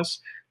WandaVision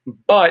was.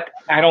 But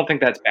I don't think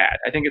that's bad.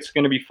 I think it's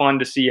going to be fun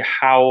to see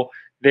how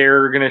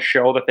they're going to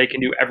show that they can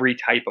do every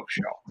type of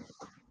show.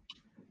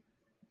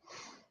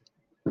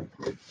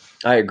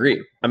 I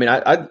agree. I mean,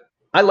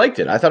 I liked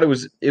it. I thought it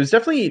was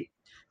definitely,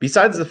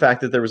 besides the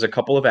fact that there was a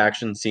couple of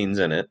action scenes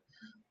in it,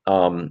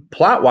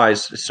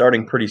 plot-wise,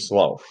 starting pretty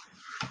slow.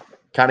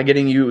 Kind of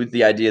getting you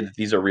the idea that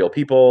these are real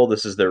people.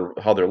 This is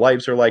how their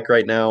lives are like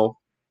right now.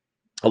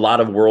 A lot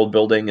of world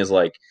building is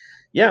like,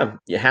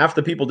 half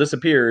the people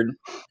disappeared,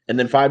 and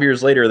then 5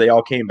 years later they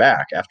all came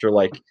back after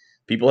like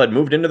people had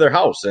moved into their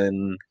house,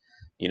 and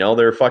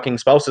their fucking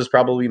spouses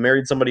probably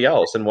married somebody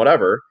else and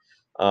whatever.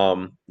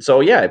 So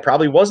yeah, it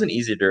probably wasn't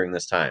easy during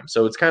this time.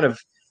 So it's kind of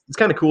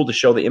cool to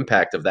show the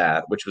impact of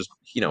that, which was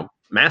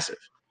massive.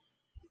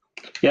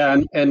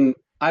 Yeah, and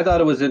I thought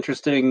it was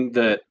interesting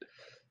that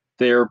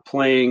they're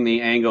playing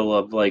the angle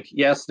of like,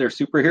 yes, they're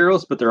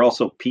superheroes, but they're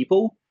also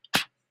people.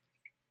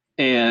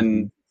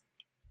 And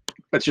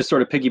it's just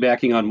sort of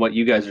piggybacking on what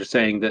you guys are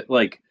saying, that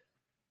like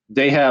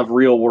they have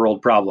real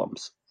world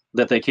problems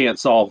that they can't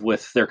solve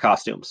with their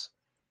costumes,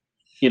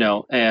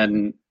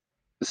 and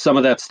some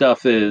of that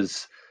stuff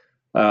is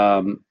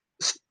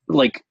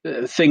like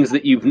things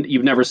that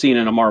you've never seen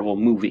in a Marvel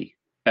movie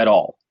at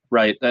all,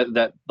 right?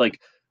 That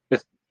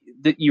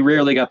you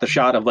rarely got the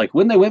shot of like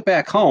when they went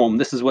back home,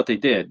 this is what they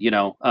did,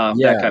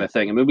 that kind of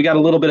thing. I mean, we got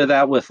a little bit of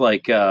that with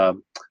like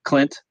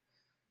Clint,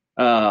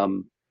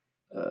 the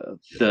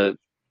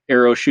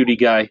arrow shooty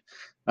guy.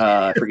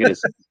 I forget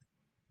his,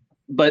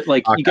 but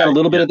like Hawkeye, you got a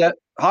little bit of that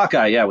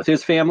Hawkeye, with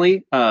his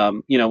family.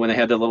 When they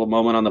had that little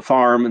moment on the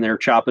farm and they're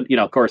chopping,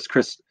 of course,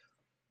 Chris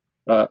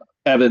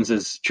Evans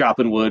is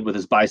chopping wood with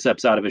his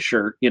biceps out of his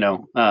shirt,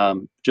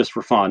 just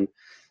for fun.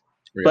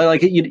 Right. But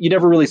like you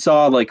never really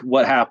saw like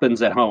what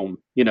happens at home,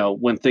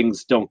 when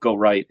things don't go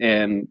right,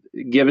 and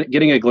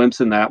getting a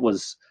glimpse in that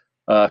was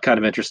kind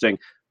of interesting.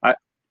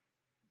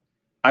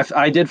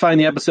 I did find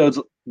the episode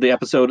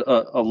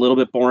a little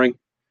bit boring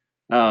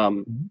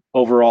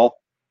overall,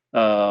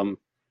 but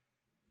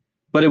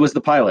it was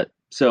the pilot,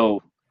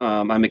 so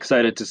I'm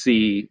excited to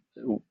see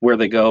where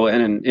they go,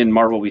 and in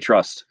Marvel we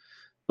trust.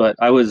 But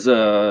I was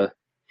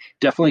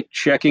definitely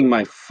checking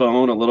my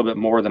phone a little bit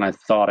more than I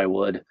thought I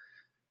would.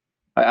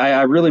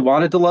 I really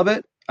wanted to love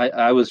it.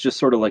 I was just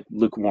sort of like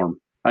lukewarm.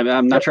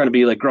 I'm not trying to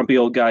be like grumpy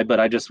old guy, but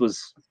I just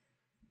was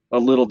a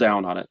little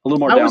down on it. A little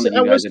more down than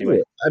you guys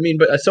anyway. I mean,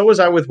 but so was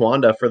I with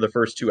Wanda for the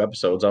first 2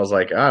 episodes. I was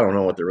like, I don't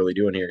know what they're really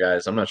doing here,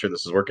 guys. I'm not sure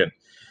this is working.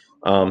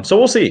 So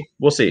we'll see.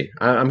 We'll see.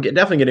 I'm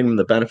definitely getting them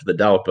the benefit of the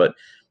doubt, but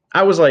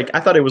I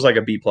thought it was like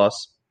a B+.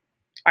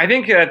 I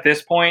think at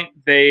this point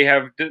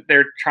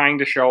they're trying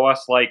to show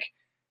us like,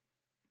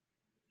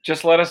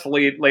 just let us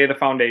lay the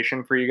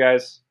foundation for you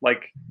guys.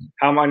 Like,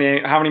 how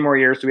many more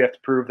years do we have to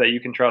prove that you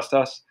can trust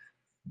us?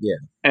 Yeah.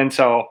 And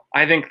so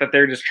I think that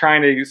they're just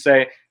trying to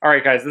say, all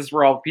right, guys, this is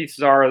where all the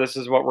pieces are. This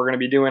is what we're going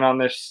to be doing on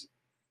this.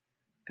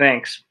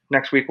 Thanks.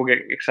 Next week will get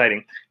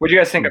exciting. What do you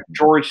guys think of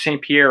George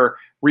St. Pierre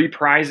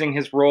reprising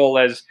his role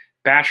as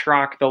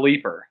Bashrock the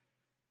Leaper?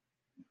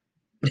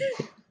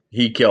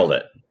 He killed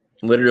it.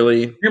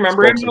 Literally. You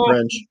remember him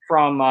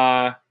from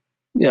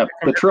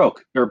Batroc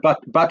or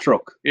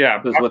Batroc.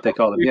 Yeah, is what they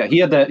called him. Yeah, he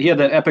had that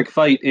epic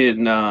fight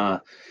in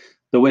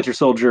the Winter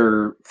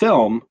Soldier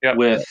film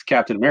with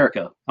Captain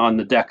America on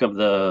the deck of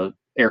the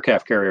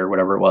aircraft carrier,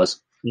 whatever it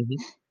was.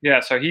 Mm-hmm. Yeah,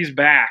 so he's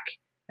back,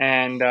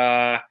 and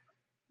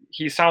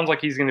he sounds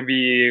like he's going to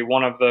be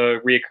one of the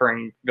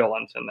reoccurring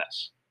villains in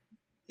this.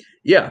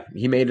 Yeah,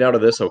 he made it out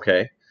of this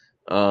okay.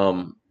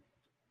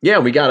 Yeah,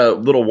 we got a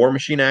little War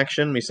Machine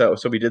action. We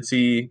did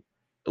see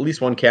at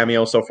least one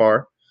cameo so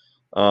far.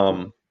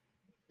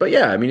 But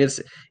yeah, I mean, it's,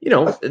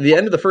 the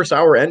end of the first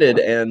hour ended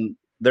and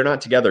they're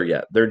not together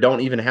yet. They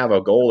don't even have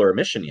a goal or a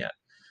mission yet.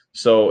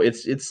 So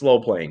it's slow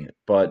playing it.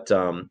 But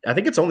I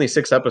think it's only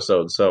 6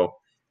 episodes. So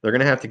They're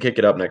going to have to kick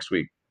it up next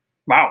week.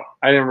 Wow,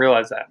 I didn't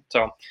realize that.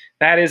 So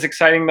that is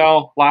exciting,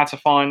 though. Lots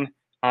of fun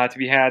to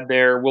be had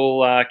there.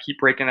 We'll keep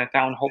breaking that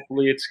down.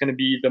 Hopefully, it's going to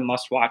be the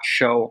must-watch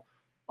show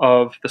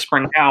of the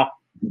spring. Now,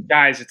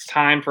 guys, it's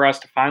time for us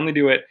to finally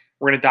do it.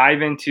 We're going to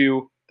dive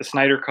into the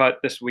Snyder Cut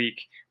this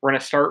week. We're going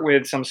to start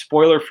with some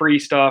spoiler-free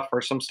stuff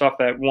or some stuff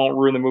that won't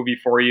ruin the movie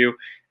for you,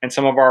 and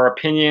some of our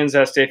opinions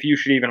as to if you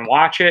should even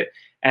watch it.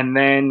 And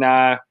then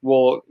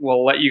we'll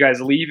let you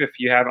guys leave if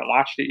you haven't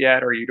watched it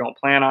yet or you don't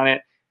plan on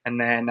it. And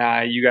then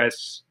you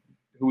guys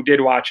who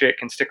did watch it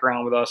can stick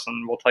around with us,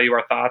 and we'll tell you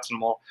our thoughts,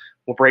 and we'll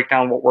break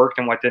down what worked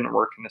and what didn't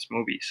work in this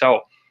movie.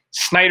 So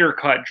Snyder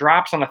Cut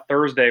drops on a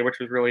Thursday, which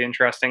was really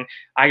interesting.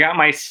 I got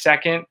my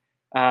second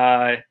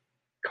COVID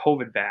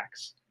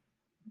vax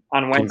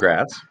on Wednesday.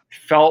 Congrats.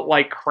 Felt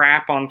like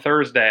crap on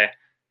Thursday.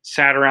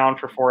 Sat around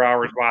for 4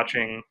 hours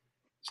watching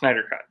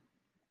Snyder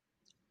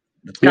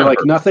Cut. You're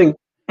like nothing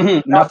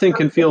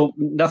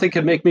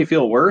can make me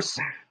feel worse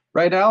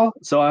right now.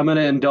 So I'm going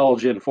to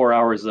indulge in 4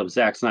 hours of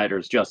Zack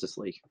Snyder's Justice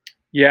League.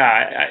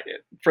 Yeah,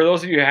 for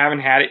those of you who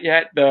haven't had it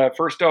yet, the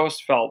first dose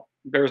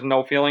there was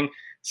no feeling.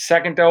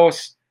 Second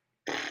dose,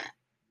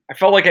 I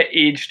felt like I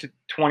aged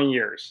 20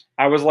 years.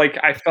 I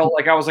felt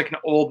like I was like an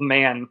old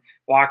man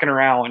walking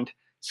around,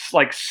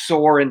 like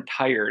sore and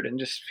tired and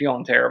just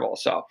feeling terrible.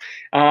 So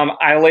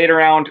I laid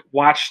around,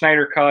 watched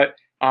Snyder Cut.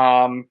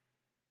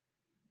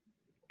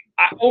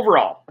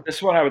 Overall, this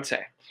is what I would say.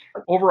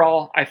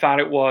 Overall, I thought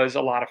it was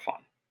a lot of fun.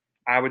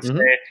 I would say,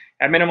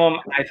 at minimum,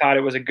 I thought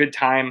it was a good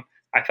time.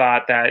 I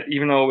thought that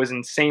even though it was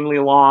insanely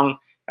long,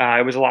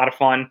 it was a lot of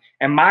fun.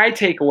 And my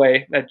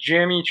takeaway that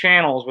Jimmy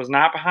Channels was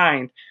not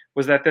behind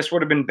was that this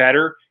would have been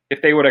better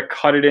if they would have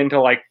cut it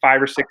into like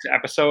 5 or 6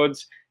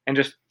 episodes and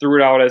just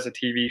threw it out as a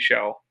TV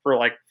show for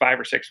like 5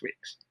 or 6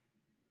 weeks.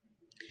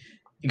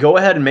 Go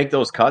ahead and make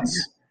those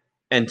cuts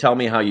and tell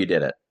me how you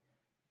did it.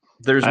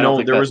 There was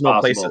no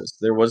places.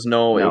 There was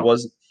no.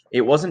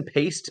 It wasn't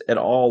paced at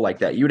all like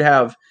that. You'd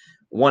have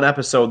one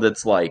episode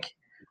that's like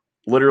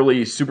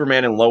literally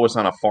Superman and Lois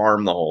on a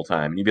farm the whole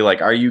time. You'd be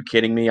like, "Are you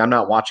kidding me? I'm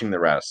not watching the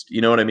rest." You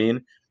know what I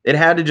mean? It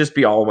had to just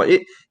be all.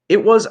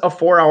 It was a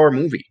 4-hour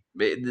movie.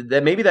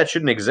 Maybe that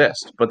shouldn't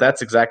exist, but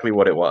that's exactly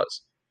what it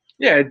was.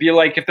 Yeah, it'd be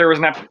like if there was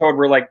an episode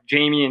where like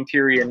Jamie and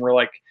Tyrion were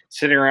like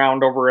sitting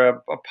around over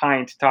a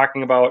pint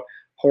talking about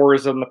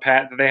horrors of the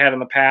past that they had in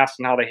the past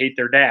and how they hate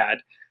their dad.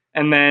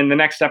 And then the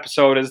next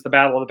episode is the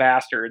Battle of the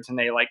Bastards, and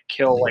they like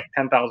kill like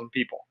 10,000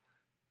 people.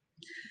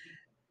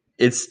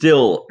 It's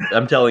still,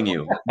 I'm telling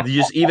you,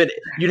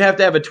 you'd have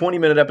to have a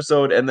 20-minute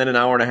episode and then an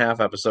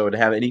hour-and-a-half episode to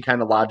have any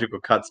kind of logical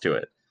cuts to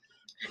it.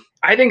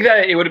 I think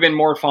that it would have been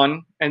more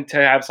fun and to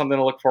have something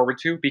to look forward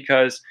to,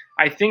 because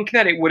I think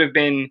that it would have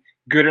been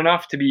good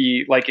enough to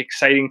be like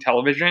exciting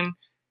television,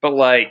 but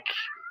like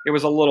it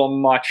was a little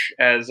much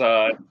as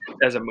a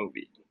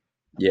movie.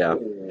 Yeah,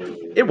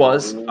 it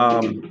was.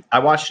 I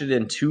watched it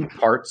in 2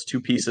 parts,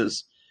 2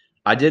 pieces.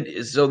 I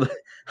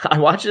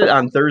watched it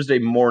on Thursday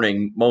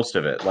morning, most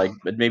of it, like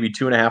maybe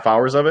 2.5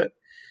 hours of it.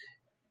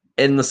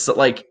 And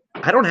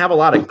I don't have a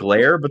lot of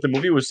glare, but the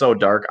movie was so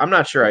dark. I'm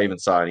not sure I even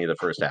saw any of the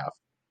first half.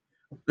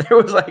 There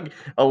was like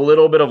a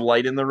little bit of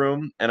light in the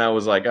room, and I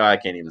was like, I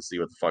can't even see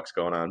what the fuck's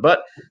going on.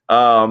 But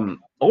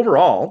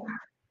overall,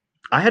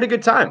 I had a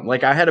good time.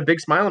 Like, I had a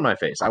big smile on my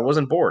face. I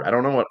wasn't bored. I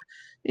don't know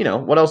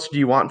what else do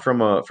you want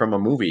from a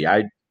movie?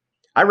 I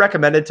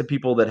recommend it to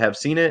people that have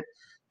seen it,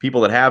 people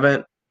that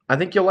haven't. I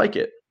think you'll like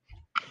it.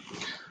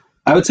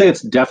 I would say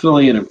it's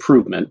definitely an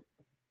improvement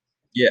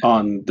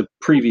on the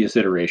previous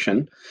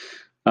iteration.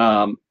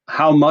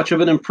 How much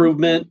of an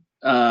improvement?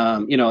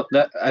 I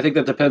think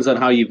that depends on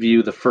how you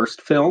view the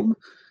first film.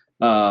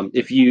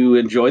 If you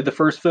enjoyed the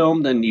first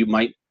film, then you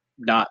might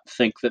not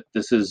think that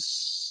this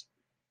is,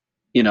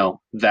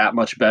 that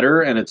much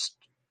better, and it's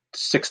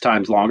 6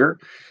 times longer.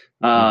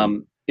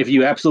 If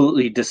you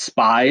absolutely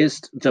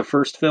despised the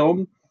first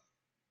film,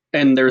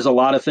 and there's a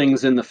lot of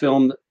things in the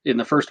film, in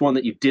the first one,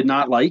 that you did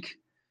not like,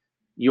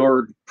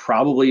 you're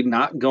probably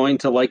not going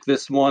to like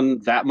this one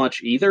that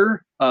much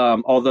either,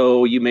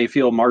 although you may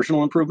feel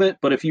marginal improvement.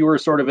 But if you were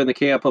sort of in the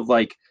camp of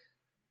like,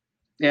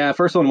 yeah,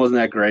 first one wasn't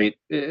that great,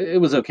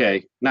 it was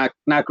okay, not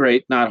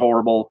great, not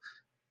horrible,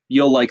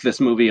 you'll like this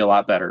movie a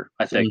lot better,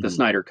 I think, the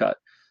Snyder Cut.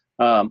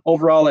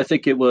 Overall, I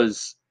think it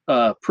was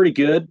pretty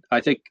good.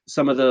 I think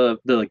some of the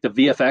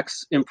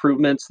VFX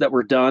improvements that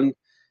were done,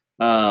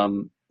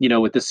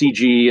 with the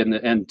CG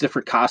and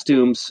different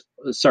costumes.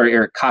 Sorry,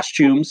 Eric,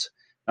 costumes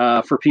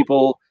for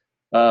people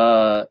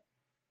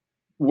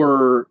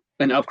were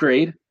an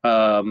upgrade.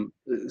 Some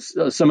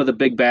of the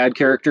big bad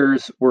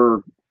characters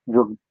were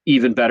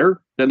even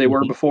better than they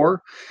were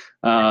before.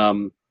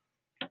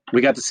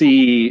 We got to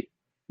see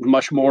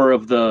much more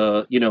of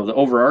the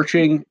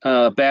overarching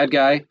bad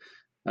guy.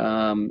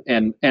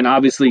 And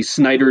obviously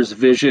Snyder's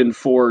vision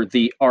for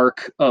the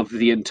arc of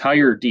the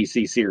entire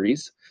DC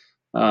series,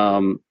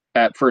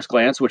 at first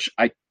glance, which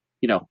I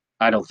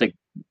don't think,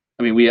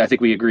 I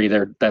think we agree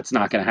there that's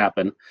not going to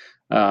happen.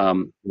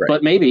 Right.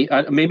 But maybe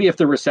if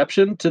the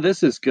reception to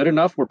this is good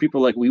enough where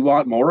people are like, we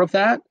want more of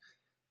that,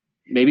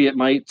 maybe it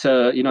might,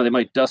 they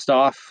might dust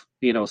off,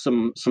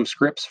 some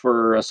scripts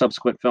for a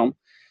subsequent film.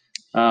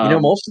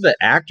 Most of the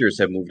actors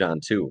have moved on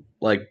too.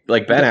 Like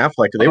Ben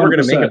Affleck, they were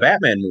going to make a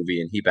Batman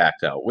movie and he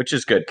backed out, which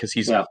is good because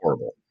he's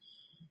horrible.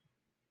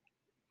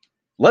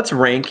 Let's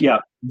rank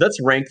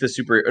the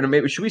super.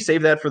 Maybe should we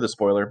save that for the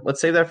spoiler? Let's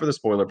save that for the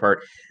spoiler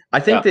part. I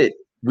think that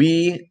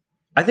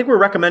we're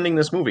recommending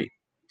this movie,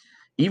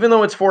 even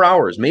though it's 4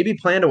 hours. Maybe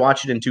plan to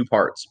watch it in 2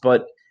 parts,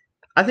 but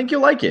I think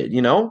you'll like it.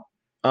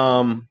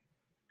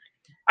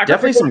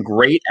 Definitely some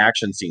great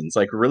action scenes.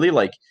 Like really,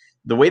 like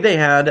the way they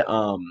had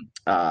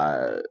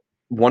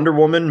Wonder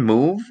Woman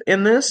move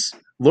in this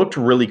looked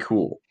really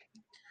cool.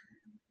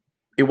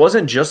 It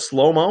wasn't just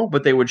slow-mo,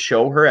 but they would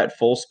show her at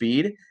full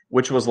speed,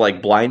 which was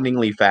like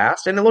blindingly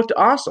fast, and it looked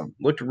awesome.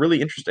 It looked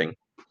really interesting.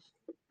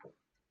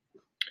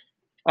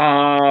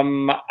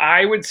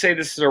 I would say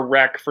this is a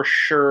wreck for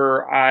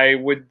sure. I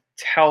would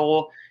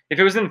tell if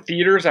it was in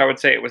theaters, I would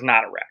say it was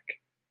not a wreck.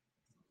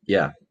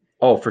 Yeah.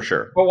 Oh, for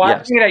sure. But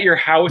watching it at your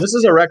house, this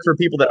is a wreck for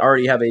people that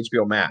already have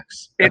HBO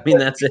Max.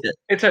 That's it.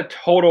 It's a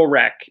total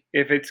wreck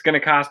if it's going to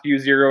cost you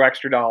 $0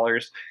 extra.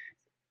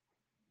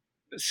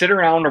 Sit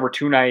around over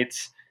 2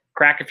 nights,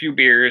 crack a few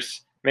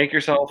beers, make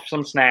yourself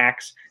some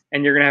snacks,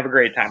 and you're going to have a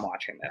great time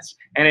watching this.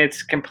 And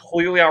it's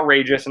completely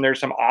outrageous, and there's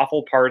some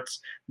awful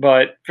parts,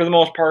 but for the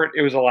most part,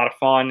 it was a lot of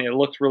fun. It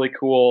looked really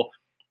cool.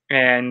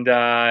 And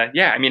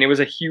it was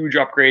a huge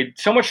upgrade.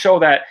 So much so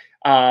that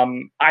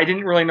I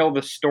didn't really know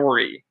the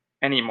story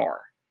anymore.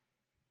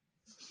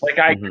 Like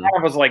I kind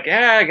of was like,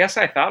 I guess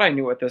I thought I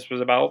knew what this was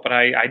about, but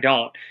I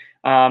don't.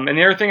 And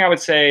the other thing I would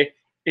say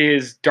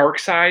is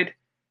Darkseid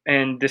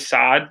and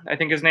Desaad, I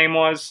think his name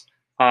was,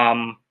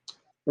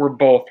 were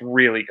both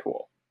really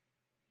cool.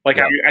 Like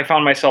I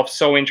found myself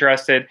so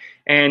interested.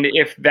 And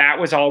if that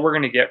was all we're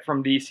going to get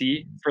from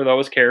DC for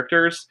those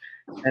characters,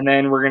 and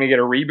then we're going to get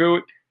a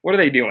reboot, what are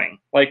they doing?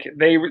 Like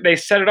they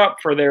set it up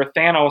for their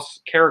Thanos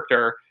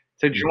character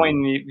to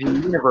join the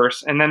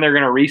universe, and then they're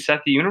going to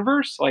reset the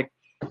universe? Like,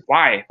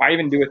 why? Why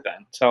even do it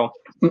then? So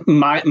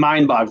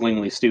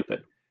mind-bogglingly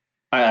stupid.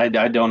 I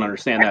don't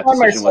understand that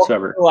decision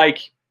whatsoever. Like,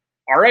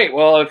 all right,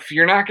 well, if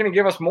you're not going to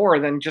give us more,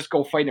 then just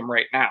go fight him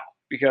right now,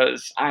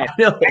 because I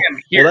am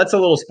here. Well, that's a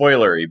little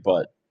spoilery,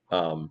 but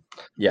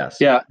yes.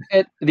 Yeah.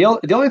 The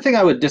only thing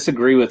I would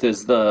disagree with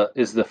is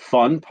the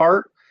fun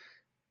part.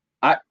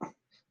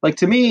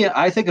 To me,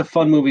 I think of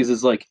fun movies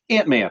as like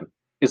Ant-Man.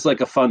 It's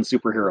like a fun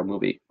superhero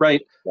movie,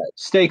 right?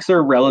 Stakes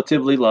are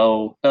relatively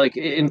low. Like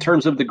in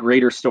terms of the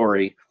greater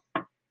story,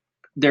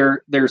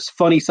 there's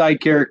funny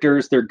side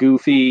characters. They're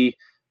goofy.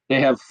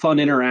 They have fun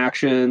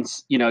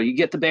interactions. You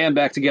get the band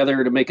back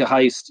together to make a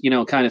heist,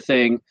 kind of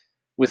thing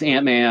with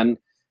Ant-Man.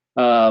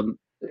 Paul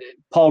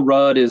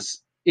Rudd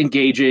is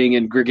engaging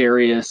and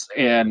gregarious,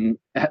 and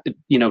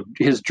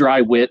his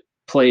dry wit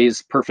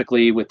plays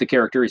perfectly with the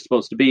character he's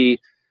supposed to be.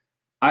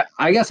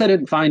 I guess I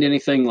didn't find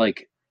anything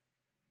like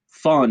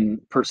fun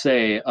per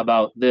se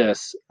about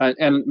this,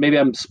 and maybe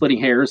I'm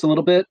splitting hairs a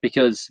little bit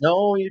because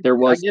there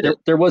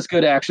was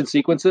good action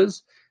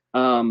sequences,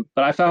 but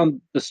I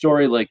found the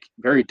story like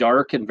very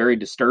dark and very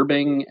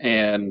disturbing,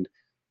 and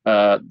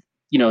it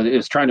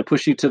was trying to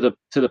push you to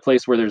the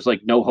place where there's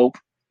like no hope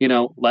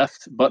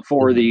left but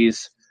for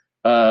these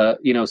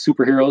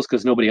superheroes,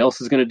 because nobody else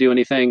is going to do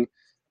anything,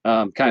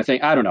 kind of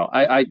thing. I don't know.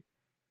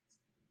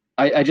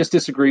 I just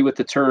disagree with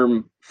the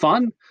term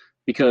fun,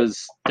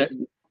 because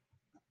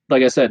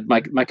like I said,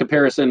 my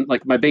comparison,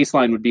 like my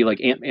baseline would be like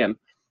Ant-Man.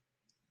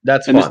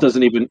 This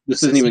doesn't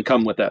even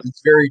come with that.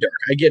 It's very dark.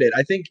 I get it.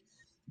 I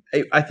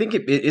think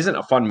it isn't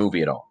a fun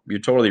movie at all. You're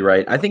totally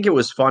right. I think it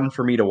was fun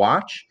for me to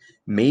watch,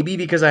 maybe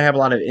because I have a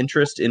lot of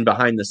interest in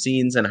behind the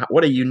scenes and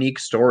what a unique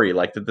story,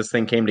 like that this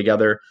thing came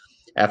together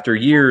after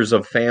years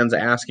of fans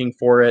asking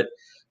for it.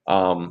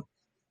 I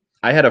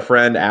had a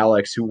friend,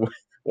 Alex, who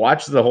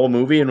watched the whole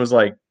movie and was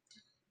like,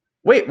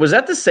 wait, was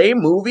that the same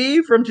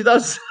movie from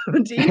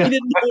 2017? He didn't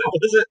know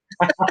it wasn't.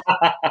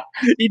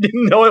 He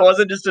didn't know it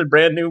wasn't just a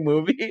brand new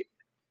movie.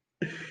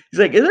 He's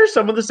like, is there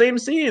some of the same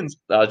scenes?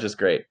 That was just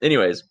great.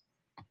 Anyways,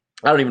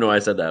 I don't even know why I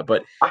said that,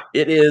 but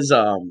it is.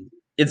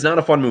 It's not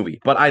a fun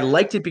movie, but I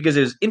liked it because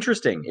it was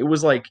interesting. It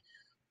was like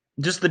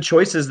just the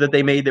choices that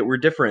they made that were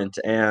different,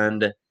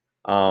 and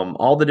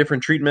all the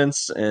different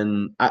treatments,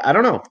 and I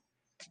don't know.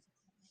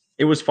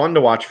 It was fun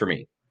to watch for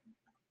me.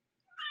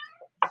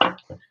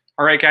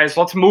 All right, guys,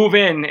 let's move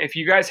in. If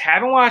you guys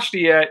haven't watched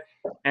it yet,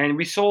 and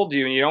we sold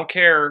you, and you don't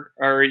care,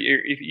 or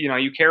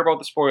you care about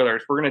the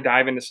spoilers, we're going to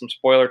dive into some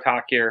spoiler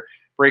talk here,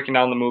 breaking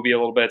down the movie a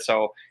little bit.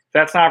 So if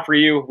that's not for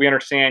you, we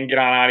understand. Get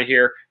on out of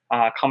here.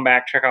 Come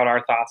back, check out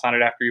our thoughts on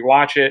it after you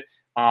watch it.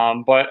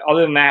 But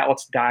other than that,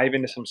 let's dive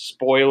into some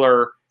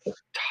spoiler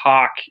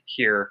talk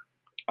here.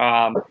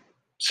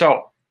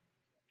 So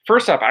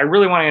first up, I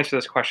really want to answer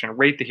this question.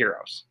 Rate the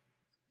heroes.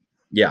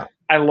 Yeah.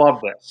 I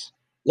love this.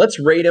 Let's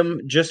rate them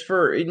just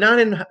for not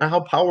in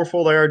how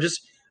powerful they are,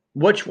 just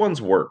which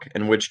ones work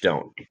and which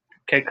don't.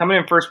 Okay, coming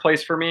in first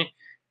place for me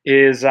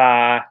is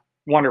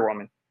Wonder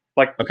Woman.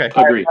 Like, okay,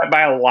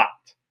 by a lot.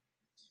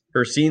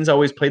 Her scenes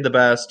always played the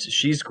best.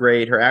 She's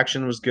great. Her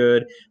action was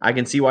good. I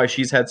can see why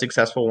she's had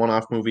successful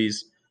one-off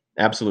movies.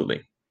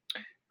 Absolutely.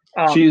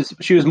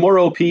 She was more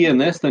OP in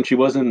this than she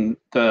was in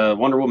the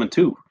Wonder Woman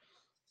 2.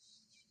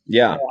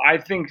 Yeah. I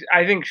think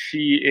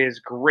she is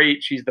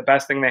great. She's the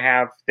best thing they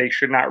have. They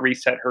should not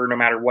reset her no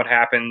matter what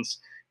happens.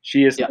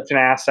 She is such an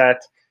asset.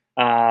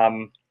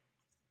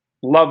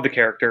 Love the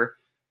character.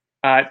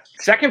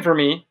 Second for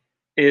me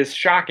is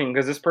shocking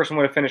because this person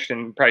would have finished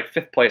in probably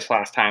 5th place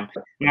last time.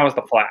 And that was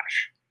The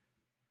Flash.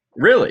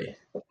 Really?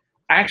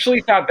 I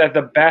actually thought that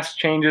the best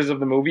changes of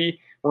the movie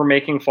were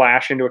making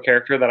Flash into a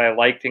character that I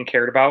liked and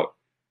cared about.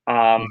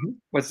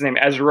 What's his name?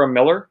 Ezra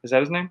Miller? Is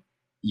that his name?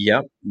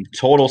 Yep.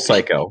 Total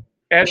psycho.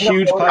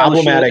 Huge pile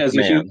of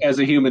shit as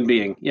a human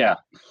being. Yeah.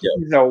 Yep.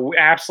 He's an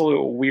absolute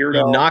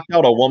weirdo. He knocked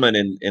out a woman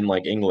in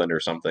like England or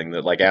something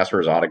that like asked for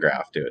his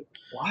autograph, dude.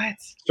 What?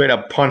 Straight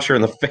up punch her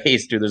in the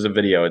face, dude. There's a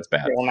video. It's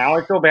bad. Okay, well, now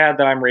I feel bad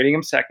that I'm rating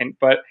him second,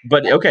 but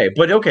okay.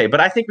 But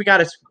I think we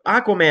got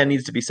Aquaman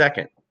needs to be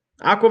second.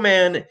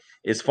 Aquaman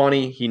is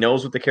funny. He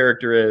knows what the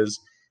character is.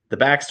 The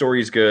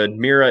backstory is good.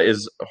 Mira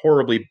is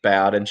horribly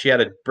bad, and she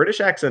had a British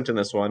accent in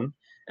this one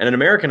and an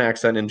American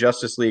accent in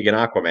Justice League and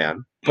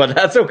Aquaman. But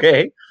that's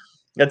okay.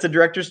 That's a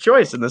director's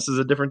choice, and this is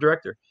a different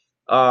director.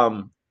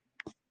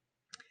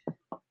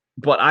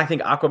 But I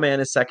think Aquaman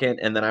is second,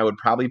 and then I would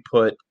probably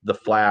put The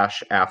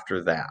Flash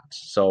after that.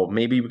 So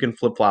maybe we can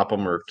flip-flop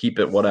them or keep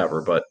it,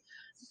 whatever. But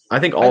I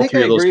think all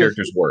three of those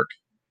characters work.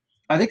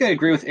 I think I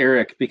agree with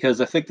Eric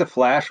because I think The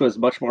Flash was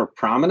much more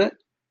prominent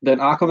than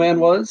Aquaman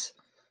was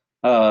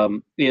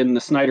in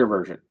the Snyder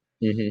version.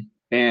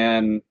 Mm-hmm.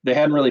 And they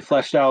hadn't really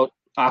fleshed out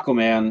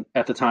Aquaman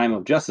at the time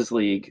of Justice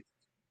League,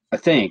 I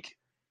think,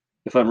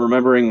 if I'm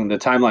remembering the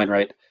timeline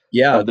right.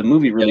 Yeah. The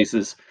movie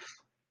releases.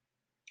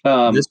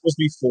 This was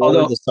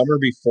the summer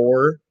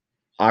before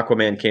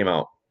Aquaman came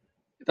out.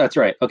 That's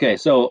right. Okay,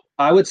 so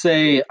I would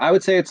say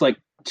it's like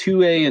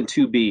 2A and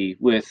 2B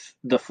with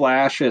The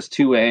Flash as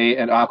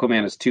 2A and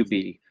Aquaman as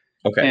 2B.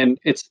 Okay. And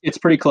it's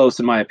pretty close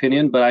in my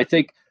opinion, but I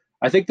think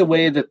the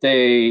way that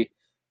they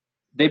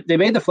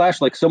made The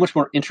Flash like so much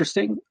more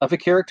interesting of a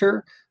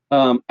character.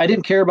 I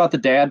didn't care about the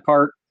dad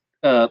part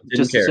the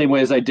same way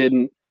as I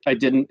didn't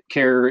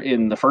care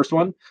in the first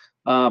one.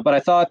 But I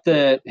thought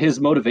that his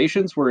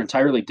motivations were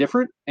entirely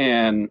different,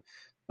 and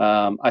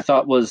I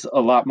thought was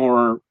a lot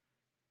more.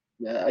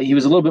 He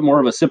was a little bit more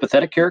of a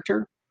sympathetic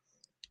character.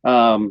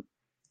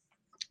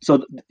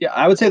 So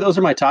I would say those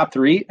are my top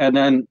three, and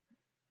then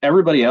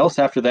everybody else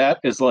after that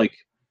is like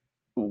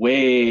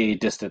way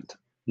distant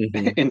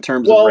in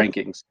terms of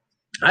rankings.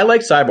 I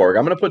like Cyborg.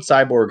 I'm going to put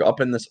Cyborg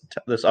up in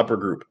this upper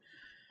group.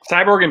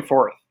 Cyborg in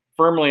 4th,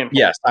 firmly in 4th.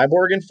 Yeah,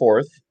 Cyborg in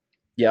 4th.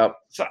 Yep,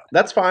 so,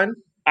 that's fine.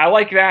 I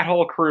like that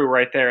whole crew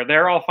right there.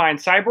 They're all fine.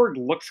 Cyborg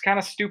looks kind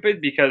of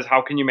stupid because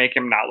how can you make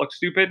him not look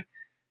stupid?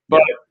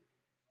 But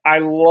I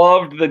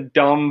loved the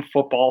dumb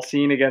football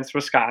scene against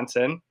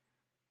Wisconsin.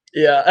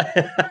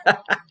 Yeah.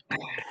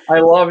 I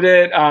loved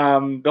it.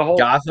 The whole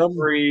Gotham.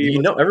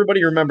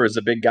 Everybody remembers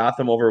the big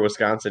Gotham over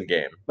Wisconsin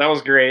game. That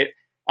was great.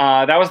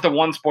 That was the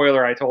one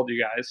spoiler I told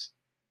you guys.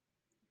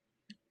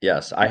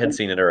 Yes, I had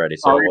seen it already,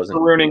 so it wasn't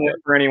ruining it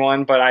for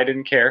anyone, but I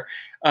didn't care.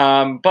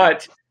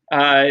 But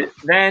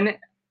then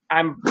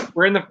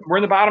we're in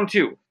the bottom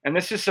two, and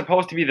this is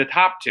supposed to be the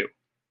top two.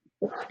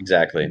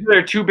 Exactly. These are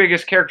their two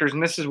biggest characters,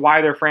 and this is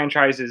why their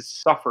franchise is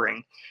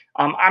suffering.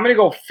 I'm going to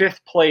go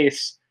 5th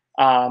place,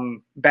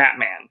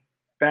 Batman,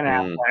 Ben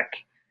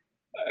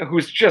Affleck,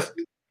 who's just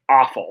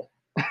awful.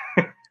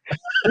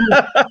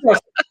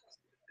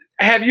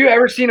 Have you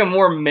ever seen a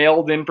more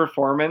mailed-in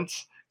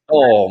performance?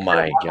 Oh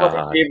my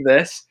God! Gave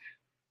this.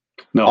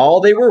 No.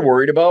 All they were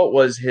worried about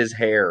was his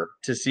hair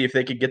to see if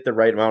they could get the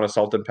right amount of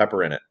salt and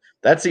pepper in it.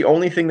 That's the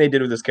only thing they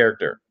did with this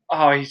character.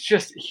 Oh,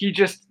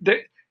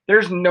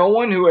 there's no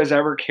one who has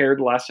ever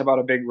cared less about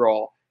a big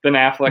role than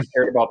Affleck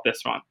cared about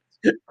this one.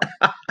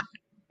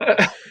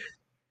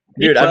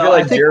 Dude, I feel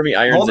like Jeremy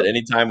Irons at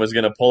any time was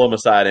going to pull him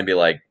aside and be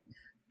like,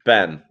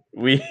 Ben,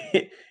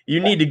 you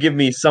need to give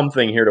me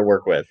something here to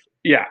work with.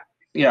 Yeah.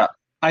 Yeah.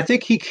 I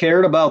think he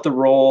cared about the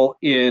role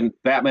in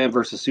Batman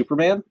versus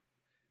Superman.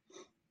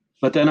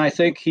 But then I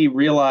think he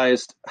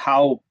realized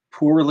how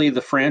poorly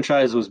the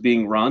franchise was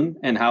being run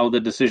and how the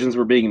decisions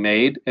were being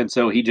made. And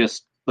so he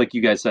just, like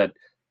you guys said,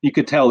 you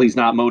could tell he's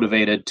not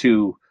motivated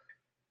to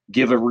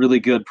give a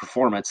really good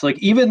performance. Like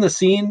even the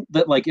scene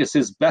that like is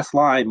his best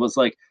line was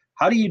like,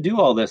 how do you do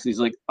all this? He's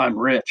like, I'm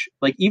rich.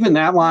 Like even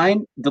that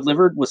line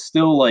delivered was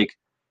still like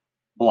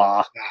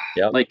blah.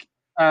 Yep. Like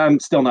I'm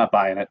still not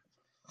buying it.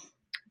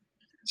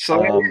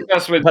 So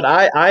but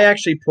I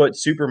actually put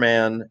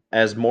Superman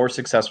as more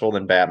successful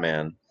than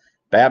Batman.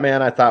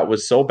 Batman I thought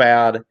was so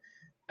bad.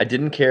 I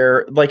didn't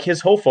care. Like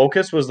his whole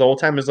focus was the whole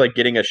time is like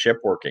getting a ship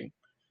working.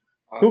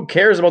 Who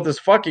cares about this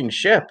fucking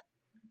ship?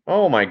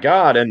 Oh my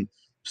God. And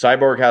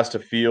Cyborg has to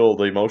feel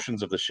the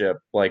emotions of the ship.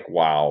 Like,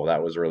 wow,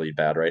 that was really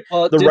bad, right?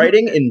 The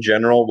writing in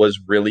general was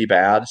really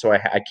bad. So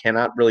I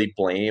cannot really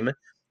blame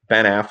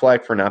Ben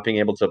Affleck for not being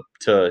able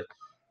to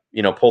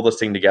pull this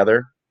thing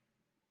together.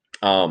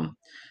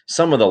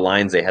 some of the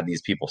lines they had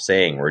these people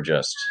saying were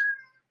just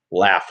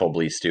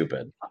laughably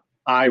stupid,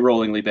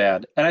 eye-rollingly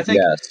bad. And I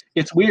think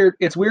it's weird.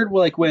 It's weird,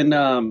 like when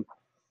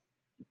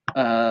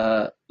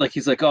like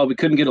he's like, oh, we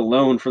couldn't get a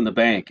loan from the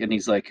bank, and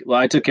he's like, well,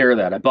 I took care of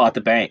that. I bought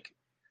the bank.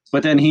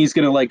 But then he's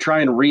gonna like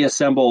try and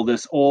reassemble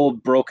this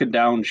old broken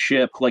down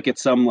ship like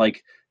it's some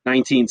like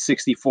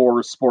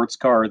 1964 sports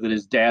car that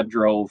his dad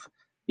drove.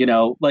 You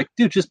know, like,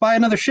 dude, just buy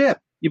another ship.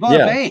 You bought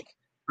a bank,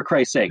 for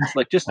Christ's sakes.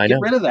 Like, just get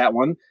rid of that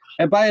one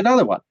and buy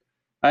another one.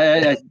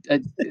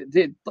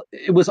 It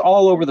was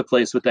all over the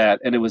place with that,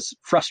 and it was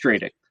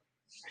frustrating.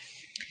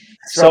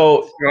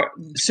 So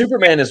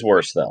Superman is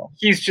worse, though.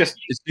 He's just.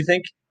 Do you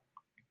think?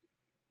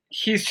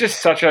 He's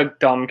just such a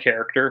dumb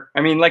character.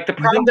 I mean, like, the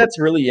problem. I think that's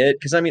really it.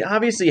 Because, I mean,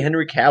 obviously,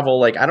 Henry Cavill,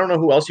 like, I don't know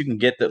who else you can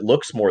get that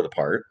looks more the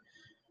part.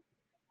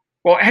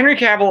 Well, Henry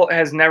Cavill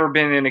has never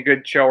been in a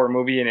good show or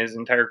movie in his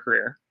entire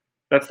career.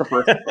 That's the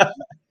first thing.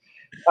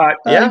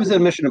 He was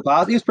in Mission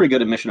Impossible. He was pretty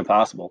good at Mission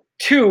Impossible.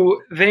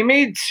 2, they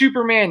made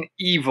Superman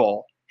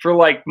evil for,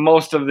 like,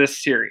 most of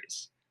this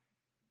series.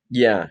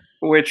 Yeah.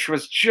 Which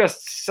was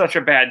just such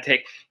a bad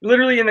take.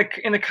 Literally,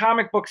 in the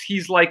comic books,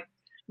 he's, like,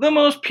 the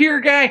most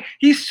pure guy.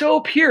 He's so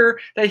pure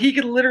that he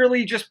could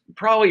literally just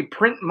probably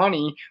print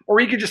money, or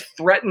he could just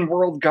threaten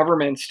world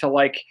governments to,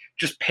 like,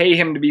 just pay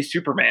him to be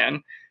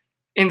Superman.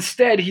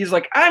 Instead, he's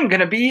like, I'm going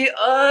to be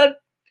a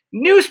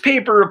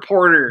newspaper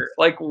reporter.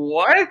 Like,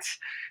 what?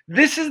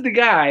 This is the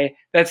guy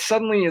that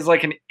suddenly is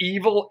like an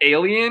evil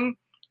alien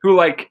who,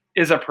 like,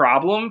 is a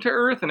problem to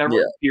Earth and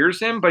everyone fears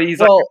him, but he's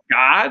like a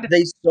god.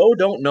 They so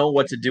don't know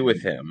what to do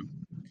with him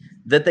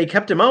that they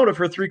kept him out of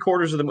for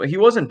 3/4 of the movie. He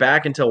wasn't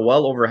back until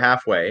well over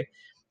halfway.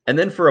 And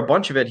then for a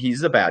bunch of it,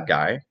 he's the bad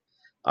guy.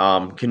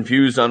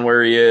 Confused on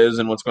where he is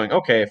and what's going.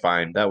 Okay,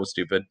 fine. That was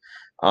stupid.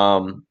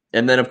 And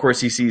then, of course,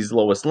 he sees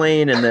Lois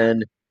Lane, and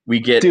then we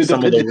get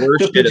some of the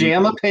worst. The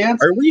pajama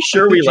pants? Are we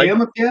sure we like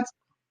pajama pants?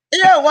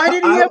 Yeah, why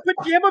did he have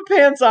pajama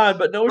pants on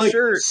but no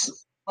shirt?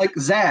 Like,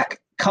 Zach,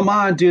 come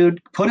on,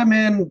 dude. Put him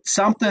in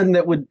something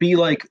that would be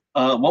like,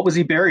 what was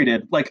he buried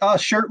in? Like,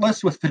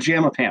 shirtless with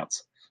pajama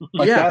pants.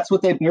 Like, that's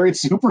what they buried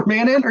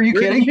Superman in? Are you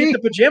kidding me?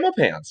 Get the pajama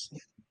pants.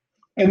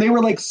 And they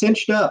were, like,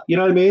 cinched up. You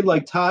know what I mean?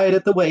 Like, tied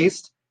at the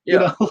waist. Yeah. You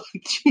know,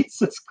 like,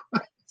 Jesus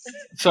Christ.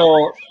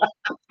 So,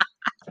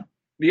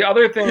 the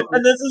other thing...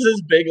 And this is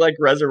his big, like,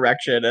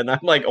 resurrection, and I'm,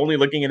 like, only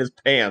looking at his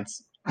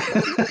pants.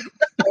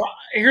 Well,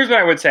 here's what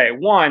I would say.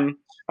 1,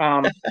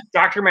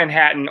 Dr.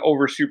 Manhattan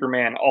over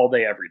Superman all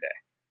day, every day.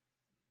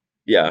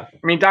 Yeah. I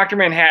mean, Dr.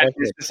 Manhattan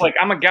is just like,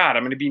 I'm a god.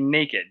 I'm going to be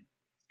naked.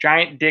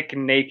 Giant dick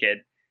naked.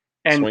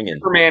 And swinging.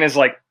 Superman is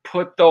like,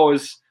 put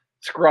those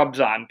scrubs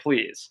on,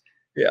 please.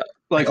 Yeah.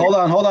 Like, hold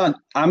on.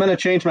 I'm going to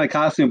change my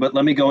costume, but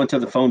let me go into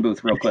the phone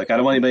booth real quick. I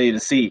don't want anybody to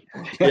see.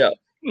 Yeah.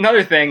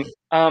 Another thing,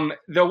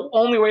 the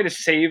only way to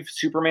save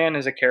Superman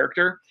as a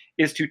character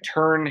is to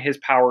turn his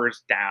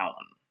powers down.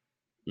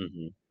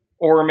 Mm-hmm.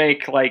 Or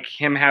make, like,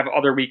 him have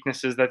other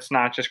weaknesses that's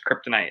not just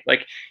kryptonite.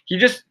 Like,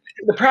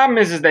 the problem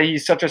is that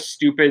he's such a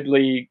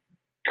stupidly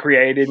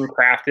created and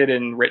crafted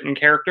and written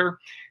character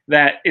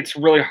that it's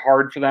really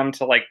hard for them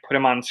to, like, put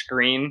him on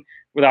screen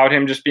without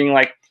him just being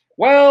like,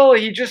 well,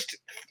 he just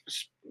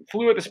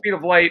flew at the speed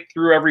of light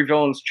through every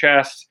villain's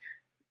chest,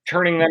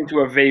 turning them to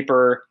a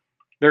vapor.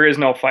 There is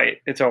no fight.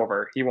 It's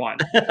over. He won.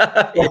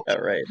 Yeah,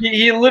 right.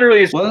 He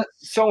literally is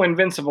so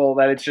invincible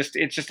that it's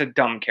just a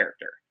dumb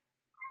character.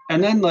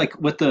 And then, like,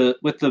 with the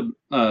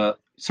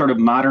sort of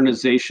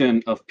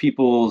modernization of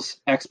people's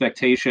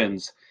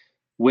expectations,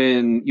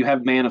 when you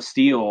have Man of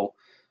Steel,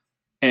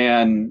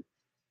 and,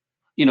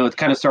 you know, it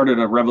kind of started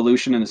a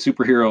revolution in the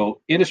superhero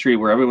industry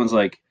where everyone's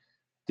like,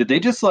 did they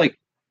just, like,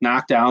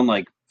 knock down,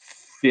 like,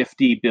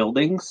 50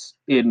 buildings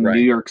in New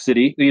York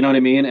City? You know what I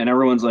mean? And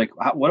everyone's like,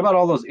 what about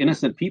all those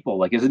innocent people?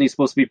 Like, isn't he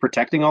supposed to be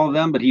protecting all of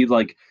them? But he,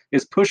 like,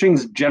 is pushing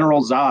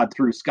General Zod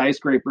through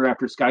skyscraper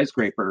after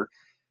skyscraper.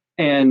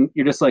 And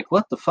you're just like,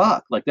 what the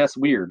fuck? Like, that's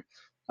weird.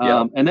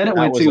 Yeah, and then it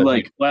went to,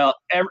 like, well,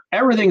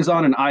 everything's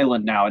on an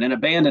island now, and an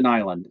abandoned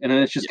island. And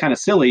then it's just kind of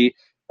silly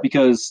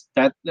because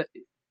that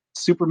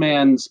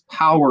Superman's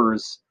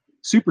powers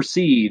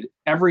supersede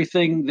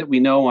everything that we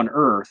know on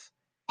Earth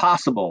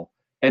possible.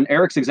 And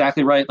Eric's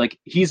exactly right. Like,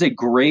 he's a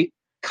great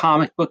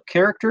comic book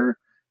character.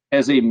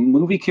 As a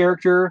movie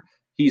character,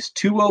 he's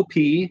too OP,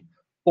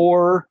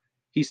 or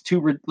he's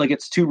too, like,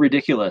 it's too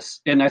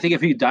ridiculous. And I think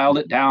if he dialed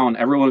it down,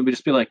 everyone would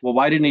just be like, well,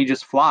 why didn't he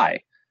just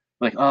fly?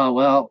 Like, oh,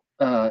 well,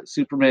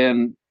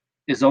 Superman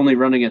is only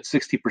running at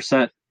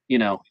 60%, you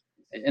know,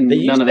 and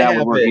none of that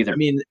would work either. I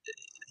mean,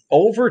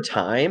 over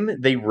time,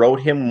 they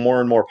wrote him more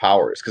and more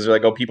powers because they're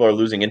like, oh, people are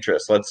losing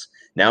interest.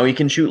 Now he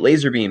can shoot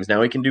laser beams.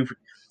 Now he can do,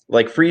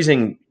 like,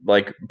 freezing,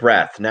 like,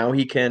 breath. Now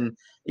he can,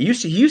 he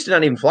used to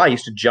not even fly. He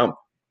used to jump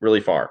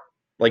really far,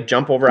 like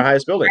jump over a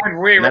highest building.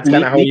 And that's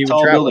kind of how he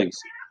would travel. Buildings.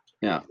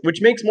 Yeah,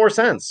 which makes more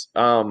sense.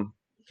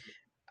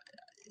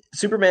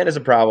 Superman is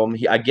a problem.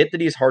 I get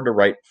that he's hard to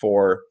write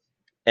for,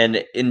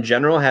 and in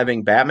general,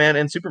 having Batman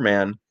and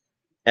Superman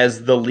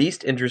as the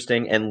least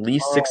interesting and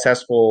least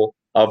successful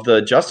of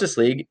the Justice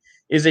League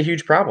is a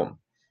huge problem.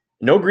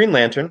 No Green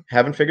Lantern.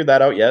 Haven't figured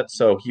that out yet,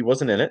 so he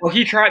wasn't in it. Well,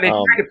 they tried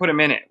to put him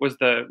in it. Was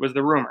the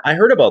rumor? I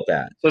heard about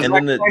that. So and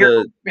Zack then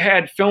Snyder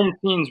had filmed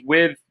scenes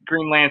with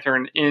Green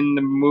Lantern in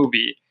the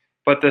movie,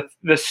 but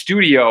the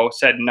studio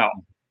said no.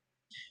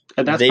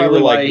 And that's they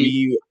probably were like, why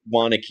we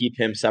want to keep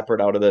him separate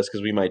out of this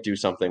because we might do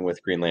something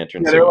with Green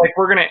Lantern. Yeah, they're like,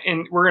 we're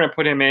gonna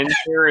put him in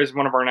here as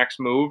one of our next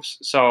moves,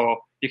 so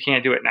you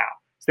can't do it now.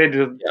 So they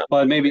did. Yeah.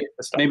 But maybe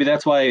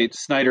that's why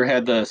Snyder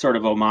had the sort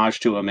of homage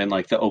to him in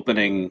like the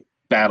opening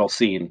battle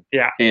scene.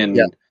 Yeah.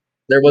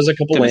 There was a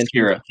couple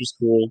lanterns, which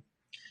was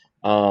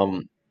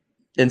cool.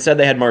 Instead,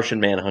 they had Martian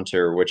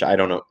Manhunter, which I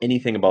don't know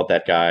anything about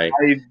that guy.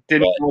 I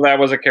didn't know that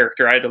was a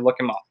character. I had to look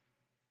him up.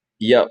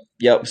 Yep.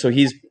 So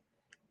he's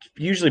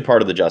usually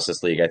part of the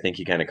Justice League. I think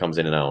he kind of comes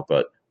in and out,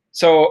 but.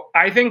 So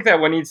I think that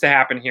what needs to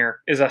happen here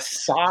is a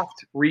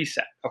soft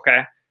reset,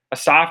 okay? A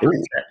soft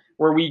reset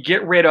where we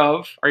get rid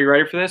of, are you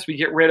ready for this? We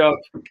get rid of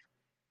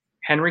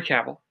Henry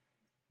Cavill.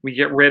 We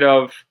get rid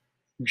of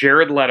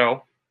Jared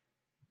Leto.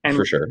 And,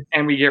 for sure.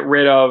 And we get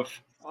rid of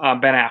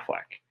Ben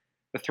Affleck.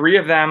 The three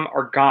of them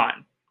are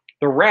gone.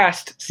 The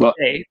rest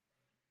stay.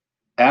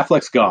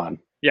 Affleck's gone.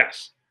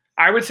 Yes.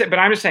 I would say, but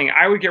I'm just saying,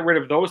 I would get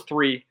rid of those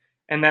three,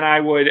 and then I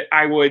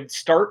would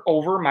start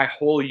over my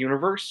whole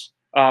universe.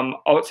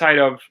 Outside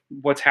of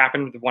what's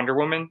happened with Wonder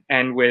Woman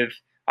and with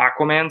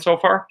Aquaman so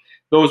far,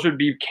 those would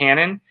be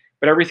canon,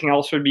 but everything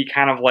else would be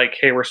kind of like,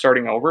 hey, we're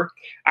starting over.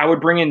 I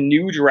would bring in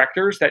new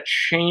directors that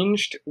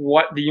changed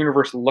what the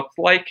universe looked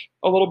like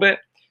a little bit,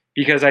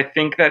 because I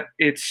think that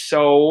it's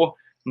so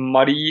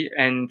muddy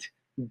and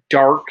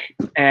dark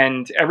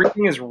and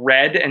everything is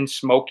red and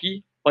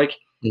smoky. Like,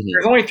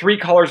 there's only three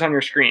colors on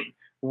your screen: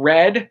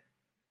 red,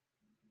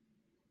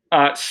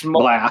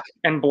 smoke, black,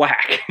 and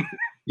black.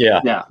 Yeah.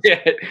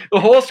 The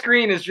whole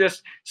screen is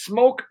just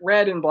smoke,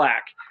 red, and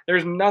black.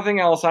 There's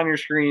nothing else on your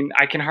screen.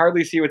 I can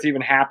hardly see what's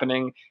even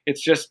happening.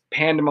 It's just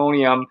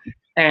pandemonium.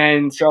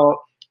 And so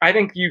I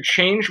think you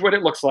change what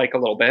it looks like a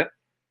little bit.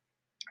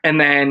 And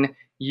then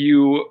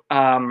you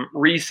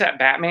reset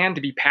Batman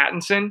to be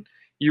Pattinson.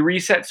 You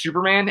reset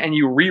Superman and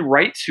you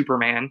rewrite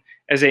Superman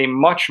as a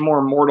much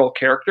more mortal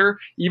character,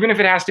 even if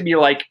it has to be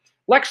like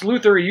Lex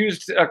Luthor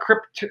used a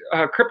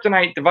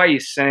kryptonite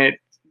device and it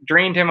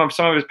drained him of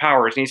some of his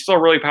powers, and he's still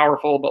really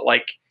powerful, but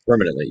like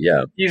permanently,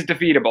 he's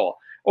defeatable.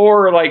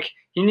 Or like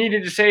he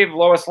needed to save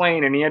Lois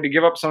Lane and he had to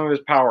give up some of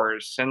his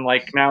powers, and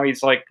like now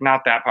he's like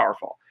not that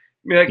powerful.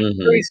 I mean, like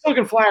he still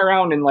can fly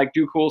around and like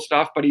do cool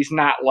stuff, but he's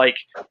not like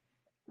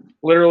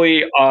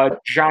literally a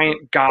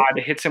giant god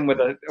hits him with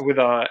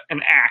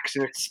an axe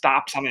and it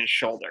stops on his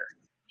shoulder.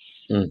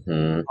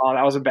 Oh,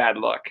 that was a bad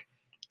look.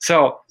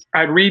 So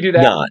I'd redo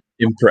that. Not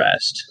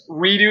impressed.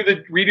 Redo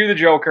the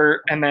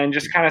Joker, and then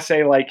just kind of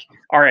say like,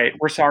 all right,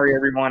 we're sorry,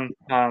 everyone.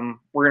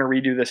 We're gonna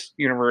redo this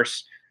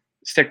universe.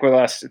 Stick with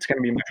us. It's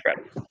gonna be much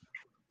better.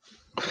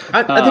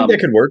 I think that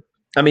could work.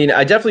 I mean,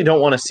 I definitely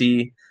don't want to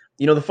see.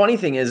 You know, the funny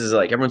thing is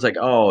like everyone's like,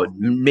 oh,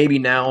 maybe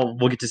now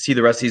we'll get to see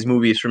the rest of these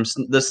movies from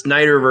the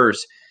Snyderverse.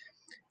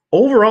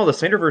 Overall, the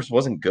Snyderverse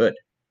wasn't good.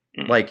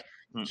 Like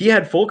he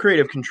had full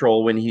creative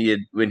control when he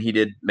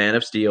did Man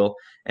of Steel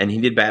and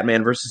he did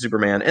Batman versus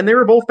Superman, and they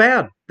were both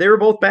bad.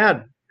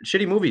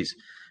 Shitty movies.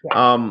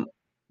 Yeah.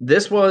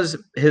 This was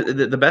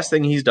the best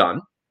thing he's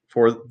done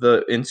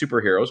in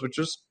superheroes, which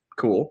was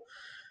cool.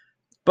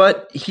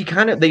 But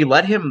they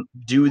let him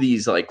do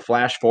these like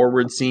flash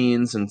forward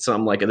scenes and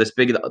some like this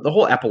big. The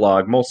whole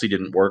epilogue mostly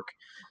didn't work,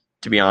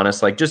 to be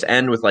honest. Like just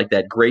end with like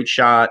that great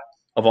shot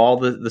of all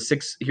the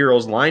six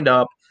heroes lined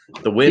up,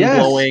 the wind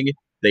blowing,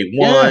 they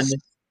won. Yes.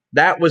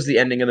 That was the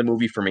ending of the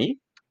movie for me.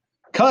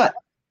 Cut.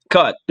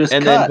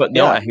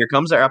 Then here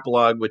comes our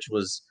epilogue, which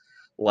was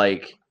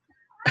like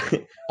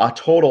a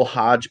total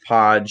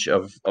hodgepodge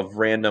of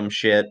random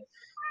shit,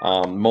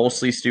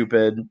 mostly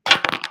stupid,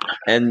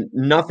 and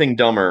nothing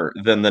dumber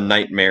than the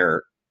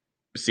nightmare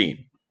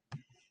scene.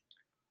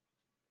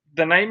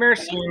 The nightmare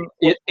scene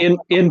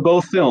in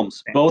both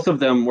films, both of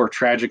them were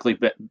tragically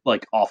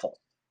like awful.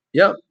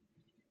 Yep.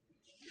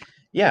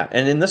 Yeah,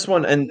 and in this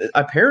one, and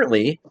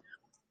apparently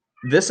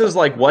this is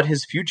like what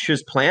his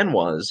future's plan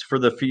was for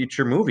the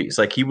future movies.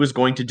 Like he was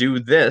going to do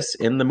this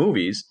in the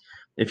movies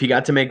if he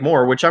got to make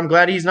more, which I'm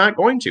glad he's not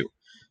going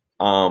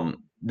to.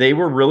 They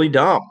were really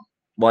dumb.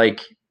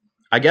 Like,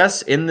 I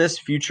guess in this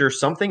future,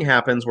 something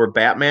happens where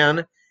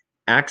Batman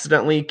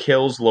accidentally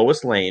kills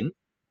Lois Lane,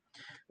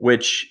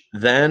 which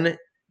then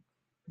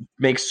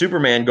makes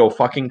Superman go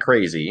fucking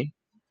crazy.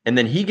 And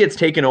then he gets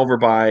taken over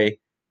by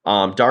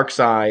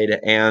Darkseid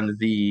and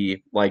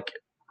the like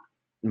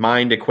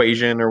mind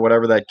equation or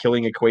whatever that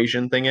killing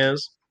equation thing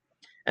is.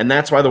 And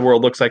that's why the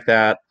world looks like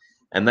that.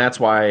 And that's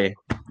why,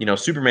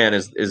 Superman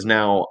is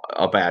now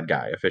a bad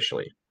guy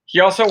officially. He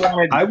also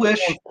wanted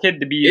his kid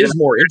to be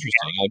more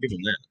interesting. I'll give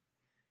him that.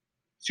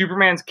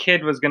 Superman's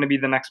kid was going to be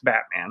the next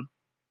Batman.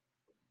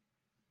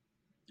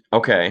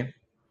 Okay.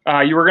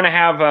 You were going to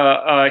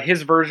have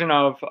his version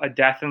of A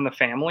Death in the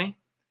Family,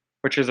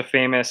 which is a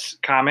famous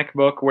comic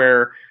book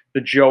where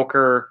the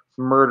Joker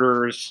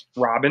murders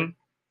Robin.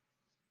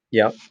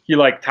 Yeah. He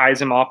like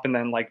ties him up and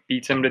then like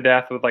beats him to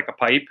death with like a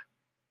pipe.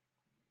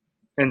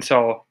 And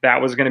so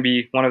that was going to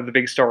be one of the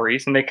big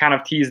stories. And they kind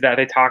of teased that.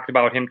 They talked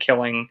about him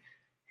killing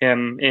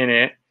him in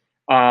it.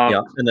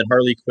 Yeah, and then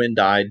Harley Quinn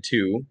died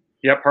too.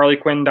 Yep, Harley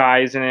Quinn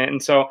dies in it.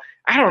 And so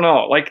I don't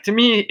know. Like, to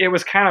me, it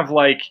was kind of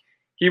like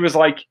he was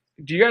like,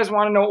 do you guys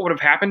want to know what would have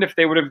happened if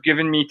they would have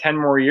given me 10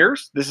 more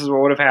years? This is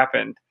what would have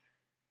happened.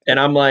 And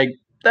I'm like,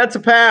 that's a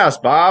pass,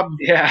 Bob.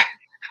 Yeah.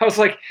 I was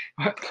like,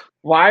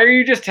 why are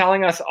you just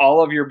telling us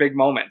all of your big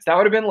moments? That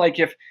would have been like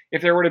if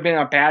there would have been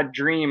a bad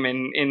dream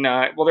in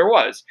well, there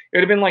was. It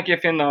would have been like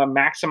if in the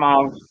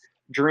Maximov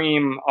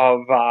dream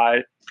of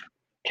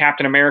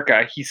Captain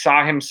America, he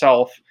saw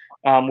himself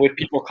with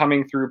people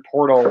coming through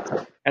portals,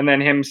 and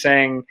then him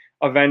saying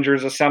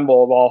 "Avengers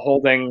Assemble" while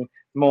holding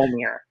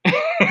Mjolnir.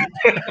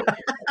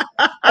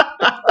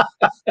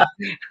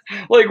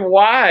 Like,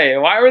 why?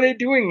 Why were they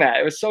doing that?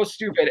 It was so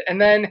stupid.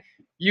 And then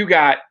you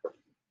got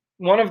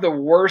one of the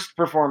worst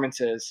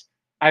performances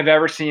I've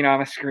ever seen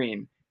on a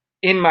screen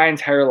in my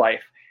entire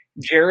life.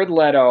 Jared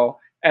Leto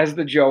as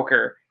the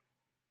Joker.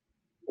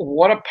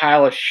 What a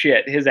pile of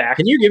shit his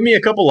acting. Can you give me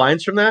a couple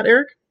lines from that,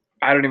 Eric?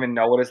 I don't even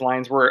know what his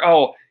lines were.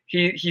 Oh,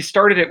 he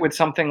started it with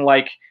something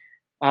like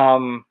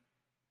right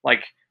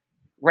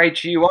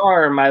you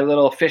are, my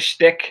little fish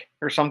stick,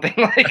 or something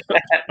like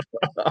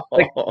that.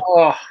 Like,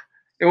 oh,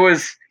 it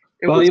was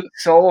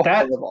so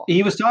horrible.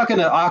 He was talking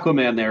to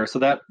Aquaman there, so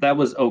that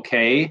was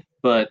okay,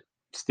 but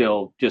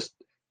still, just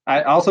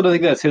I also don't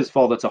think that's his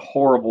fault. That's a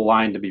horrible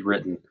line to be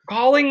written.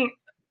 Calling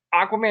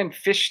Aquaman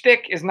fish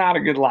stick is not a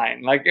good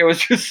line. Like, it was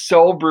just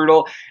so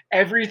brutal.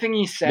 Everything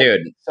he said.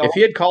 Dude, if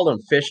he had called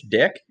him fish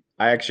dick,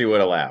 I actually would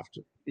have laughed.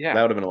 Yeah.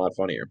 That would have been a lot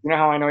funnier. You know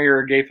how I know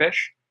you're a gay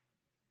fish?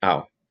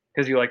 How?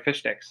 Because you like fish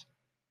sticks.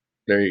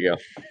 There you go.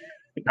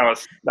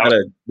 Is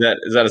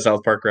that a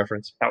South Park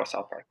reference? That was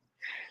South Park.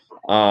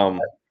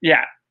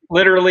 Yeah,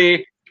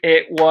 literally,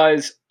 it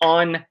was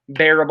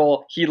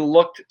unbearable. He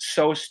looked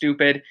so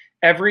stupid.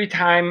 Every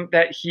time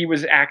that he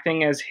was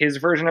acting as his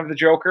version of the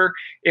Joker,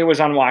 it was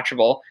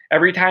unwatchable.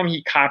 Every time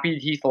he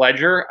copied Heath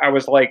Ledger, I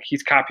was like,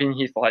 he's copying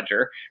Heath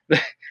Ledger.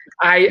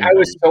 I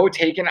was so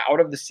taken out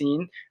of the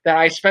scene that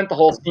I spent the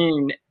whole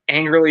scene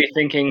angrily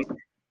thinking,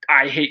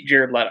 I hate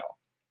Jared Leto.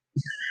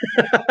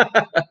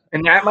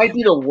 And that might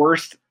be the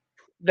worst.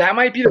 That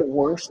might be the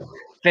worst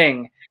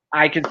thing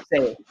I could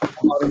say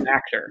about an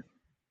actor,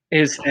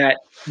 is that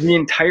the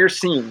entire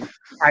scene,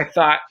 I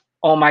thought,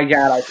 oh my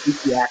God, I hate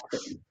the actor.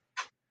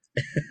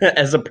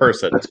 As a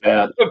person. That's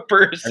bad. A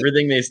person.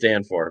 Everything they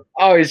stand for.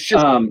 Oh, it's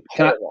just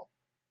horrible.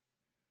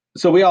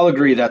 So we all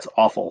agree that's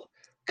awful.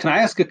 Can I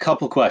ask a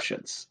couple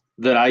questions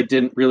that I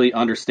didn't really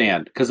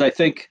understand? Because I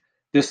think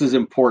this is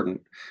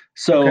important.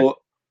 So, okay.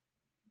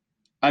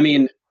 I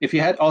mean, if you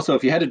had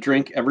to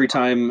drink every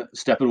time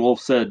Steppenwolf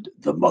said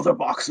the mother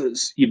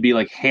boxes, you'd be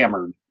like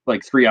hammered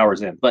like 3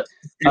 hours in. But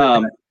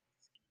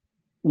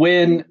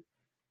when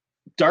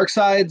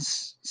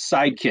Darkseid's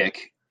sidekick,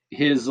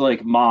 his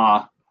like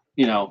Ma,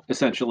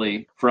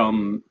 essentially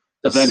from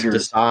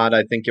Avengers, Desaad,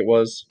 I think it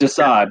was.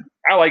 Desaad,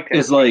 I like it.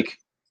 Is like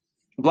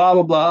blah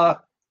blah blah.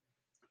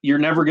 You're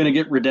never going to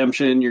get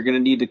redemption. You're going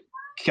to need to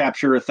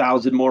capture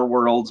 1,000 more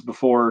worlds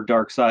before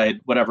Darkseid,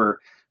 whatever.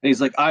 And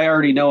he's like, I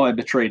already know I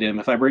betrayed him.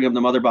 If I bring him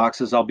the mother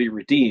boxes, I'll be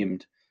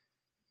redeemed.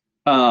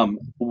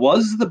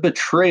 Was the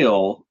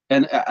betrayal,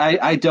 and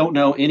I don't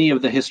know any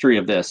of the history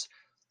of this.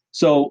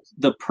 So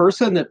the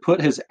person that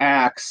put his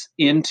axe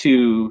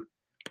into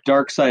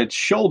Darkseid's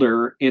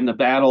shoulder in the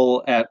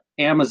battle at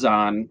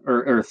Amazon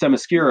or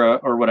Themyscira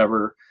or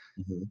whatever,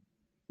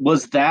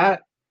 was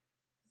that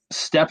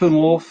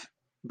Steppenwolf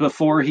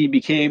before he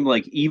became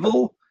like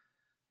evil?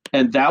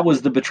 And that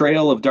was the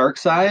betrayal of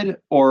Darkseid,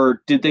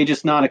 or did they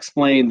just not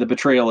explain the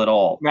betrayal at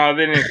all? No,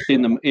 they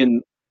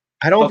didn't.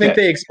 I don't think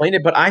they explained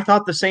it, but I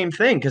thought the same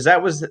thing because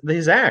that was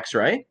his axe,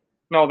 right?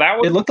 No,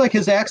 it looked like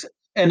his axe,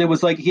 and it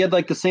was like he had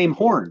like the same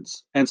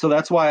horns, and so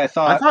that's why I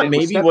thought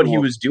maybe what he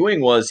was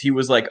doing was he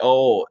was like,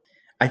 oh,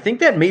 I think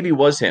that maybe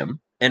was him,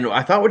 and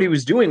I thought what he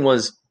was doing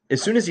was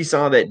as soon as he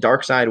saw that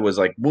Darkseid was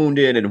like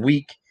wounded and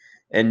weak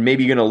and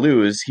maybe gonna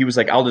lose, he was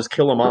like, I'll just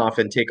kill him off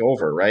and take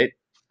over, right?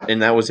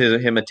 And that was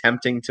him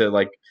attempting to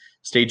like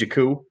stage a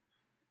coup,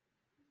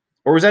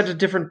 or was that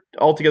a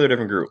altogether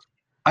different group?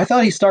 I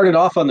thought he started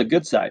off on the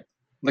good side.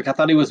 Like I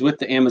thought he was with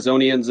the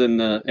Amazonians and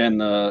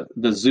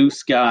the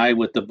Zeus guy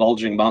with the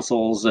bulging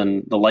muscles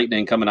and the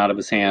lightning coming out of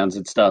his hands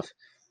and stuff.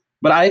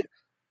 But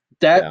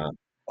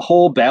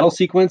whole battle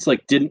sequence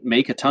like didn't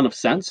make a ton of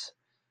sense,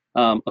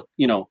 and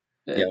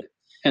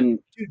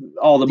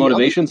all the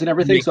motivations and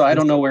everything. So I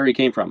don't know where he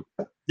came from.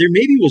 There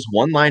maybe was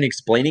one line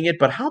explaining it,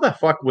 but how the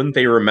fuck wouldn't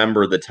they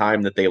remember the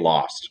time that they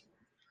lost?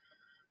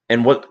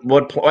 And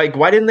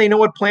why didn't they know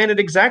what planet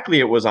exactly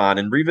it was on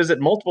and revisit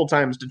multiple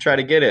times to try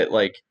to get it?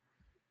 Like,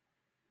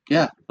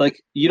 yeah,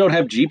 like you don't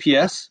have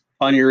GPS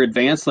on your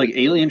advanced like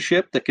alien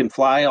ship that can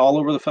fly all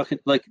over the fucking,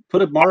 like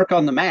put a mark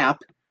on the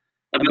map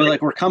and be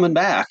like, we're coming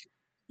back.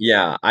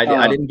 Yeah,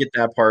 I didn't get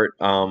that part.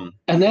 And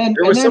then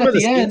there was some of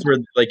the scenes where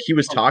like he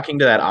was talking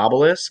to that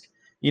obelisk.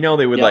 They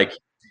would like,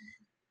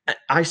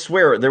 I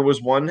swear there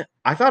was one.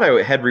 I thought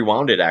I had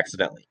rewound it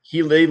accidentally.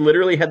 They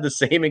literally had the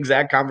same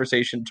exact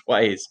conversation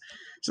twice.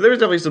 So there was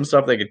definitely some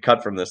stuff they could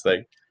cut from this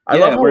thing. I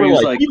love how where we're he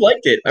was like, we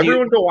liked it. do you-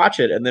 Everyone go watch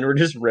it, and then we're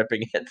just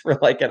ripping it for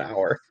like an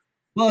hour.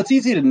 Well, it's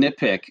easy to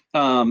nitpick.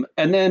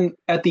 And then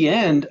at the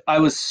end, I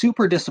was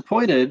super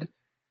disappointed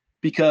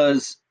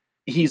because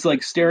he's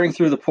like staring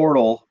through the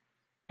portal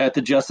at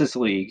the Justice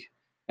League,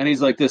 and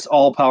he's like this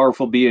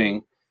all-powerful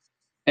being.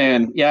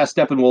 And yeah,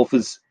 Steppenwolf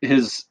is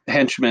his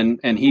henchman,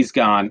 and he's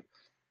gone.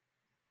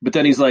 But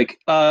then he's like,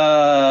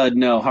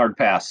 no, hard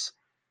pass.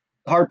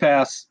 Hard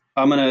pass.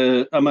 I'm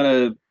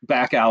gonna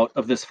back out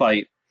of this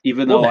fight,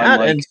 even though I'm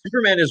like, and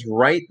Superman is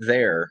right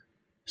there,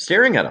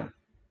 staring at him.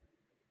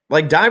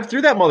 Like, dive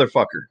through that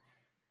motherfucker.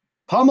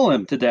 Pummel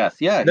him to death.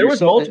 Yeah. There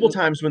was multiple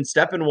times when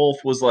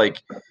Steppenwolf was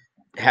like,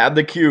 had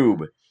the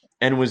cube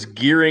and was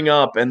gearing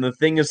up, and the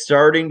thing is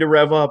starting to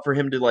rev up for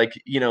him to like,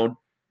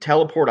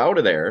 teleport out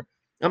of there.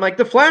 I'm like,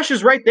 the Flash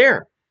is right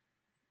there.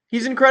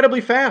 He's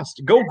incredibly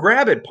fast. Go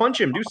grab it,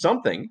 punch him, do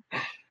something.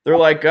 They're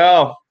like,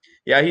 oh,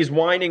 yeah, he's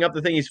winding up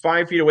the thing. He's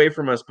 5 feet away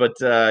from us, but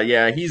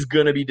yeah, he's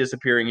gonna be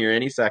disappearing here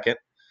any second.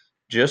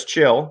 Just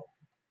chill.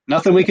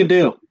 Nothing we can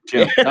do,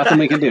 Jim. Nothing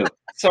we can do.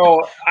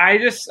 So I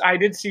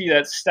did see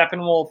that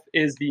Steppenwolf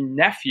is the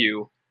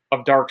nephew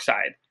of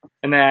Darkseid,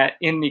 and that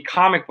in the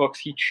comic books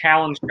he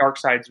challenged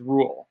Darkseid's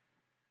rule,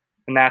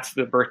 and that's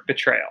the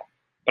betrayal.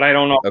 But I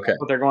don't know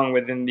what they're going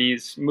with in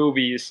these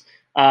movies.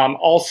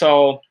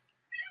 Also,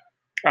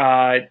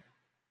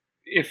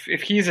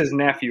 if he's his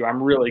nephew,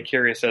 I'm really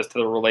curious as to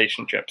the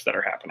relationships that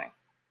are happening.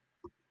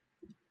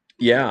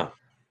 Yeah.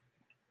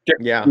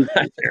 Yeah.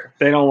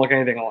 They don't look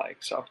anything alike.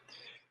 So,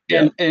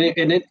 yeah. And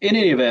in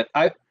any event,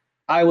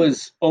 I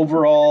was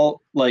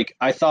overall like,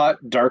 I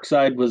thought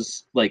Darkseid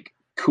was like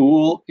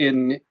cool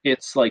in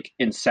its like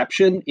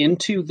inception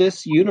into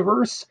this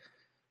universe,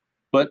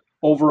 but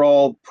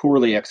overall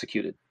poorly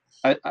executed.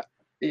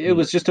 It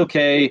was just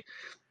okay.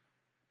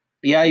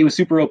 Yeah, he was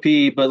super OP,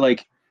 but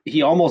like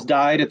he almost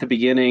died at the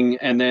beginning,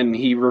 and then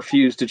he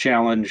refused to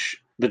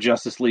challenge the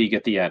Justice League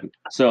at the end.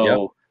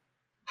 So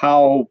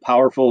how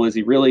powerful is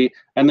he really?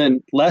 And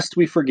then, lest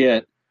we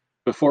forget,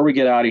 before we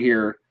get out of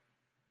here,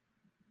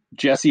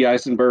 Jesse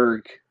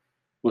Eisenberg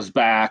was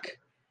back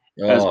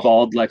as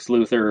bald Lex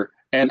Luthor.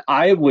 And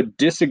I would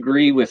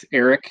disagree with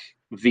Eric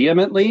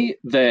vehemently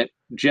that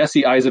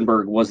Jesse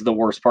Eisenberg was the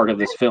worst part of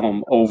this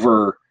film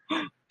over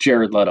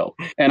Jared Leto.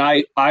 And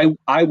I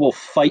will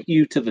fight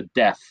you to the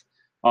death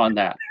on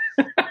that.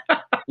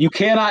 You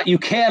cannot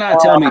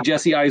tell me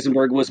Jesse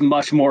Eisenberg was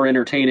much more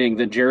entertaining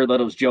than Jared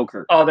Leto's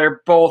Joker. Oh,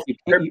 they're both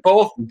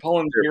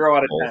pulling 0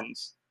 out of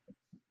 10s.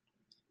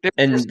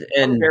 And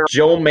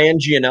Joe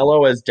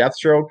Manganiello as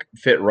Deathstroke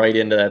fit right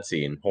into that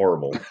scene.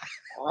 Horrible.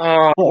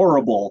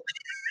 Horrible.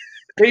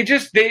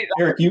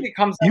 Eric,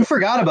 you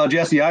forgot about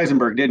Jesse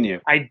Eisenberg, didn't you?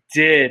 I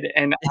did,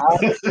 and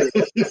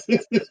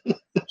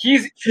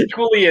he's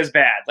equally as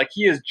bad. Like,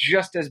 he is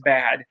just as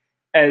bad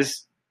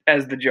as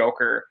the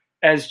Joker,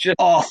 as just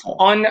awful,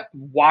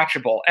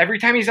 unwatchable. Every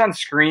time he's on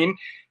screen,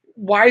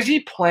 why is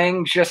he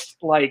playing just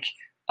like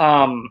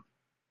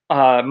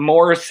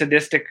more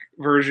sadistic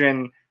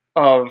version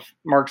of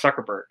Mark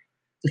Zuckerberg?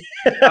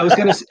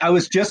 I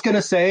was just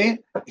gonna say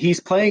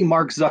he's playing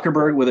Mark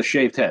Zuckerberg with a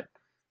shaved head.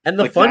 And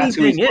the funny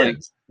thing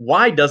is,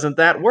 why doesn't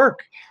that work?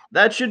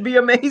 That should be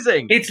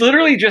amazing. It's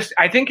literally just,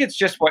 I think it's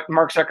just what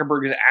Mark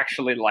Zuckerberg is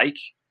actually like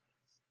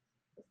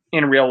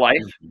in real life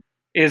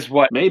is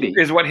what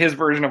his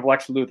version of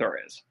Lex Luthor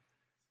is.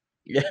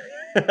 Yeah.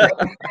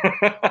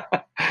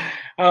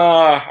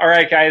 All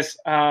right, guys.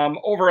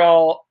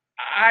 Overall,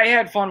 I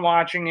had fun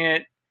watching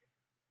it.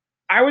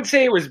 I would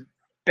say it was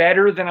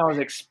better than I was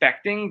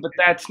expecting, but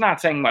that's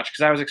not saying much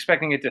because I was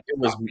expecting it to.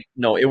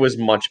 It was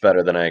much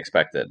better than I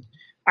expected.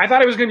 I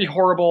thought it was going to be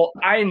horrible.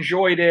 I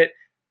enjoyed it.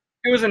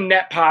 It was a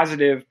net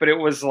positive, but it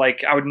was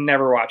like I would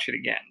never watch it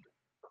again.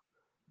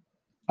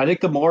 I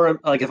think the more,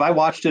 like, if I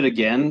watched it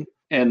again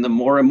and the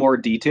more and more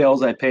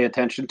details I pay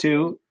attention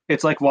to,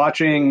 it's like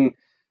watching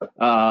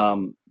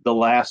The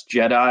Last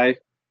Jedi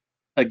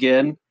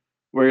again,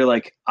 where you're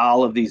like,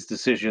 all of these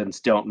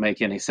decisions don't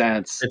make any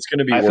sense. It's going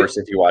to be worse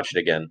if you watch it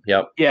again.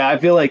 Yep. Yeah, I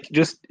feel like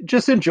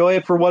just enjoy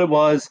it for what it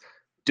was.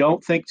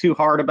 Don't think too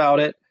hard about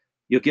it.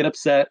 You'll get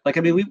upset. Like,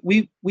 I mean,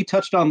 we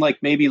touched on like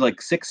maybe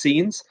like 6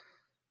 scenes,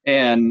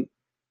 and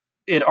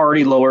it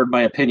already lowered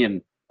my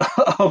opinion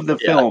of the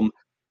film.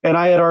 And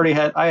I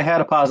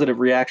had a positive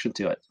reaction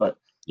to it. But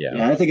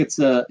yeah, I think it's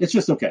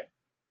just okay.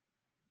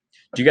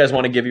 Do you guys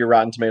want to give your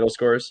Rotten Tomato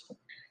scores?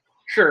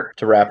 Sure.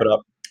 To wrap it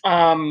up.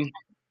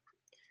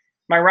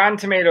 My Rotten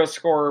Tomatoes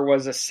score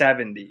was a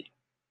 70.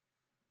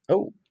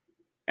 Oh.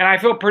 And I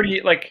feel pretty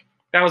like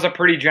that was a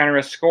pretty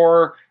generous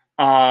score.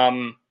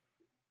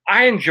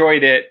 I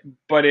enjoyed it,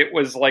 but it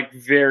was like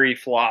very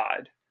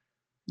flawed.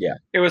 Yeah.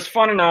 It was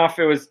fun enough.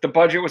 The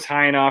budget was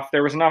high enough.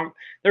 There was enough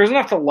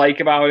to like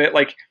about it.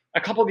 Like, a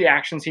couple of the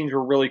action scenes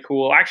were really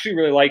cool. I actually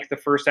really liked the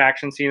first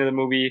action scene of the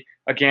movie.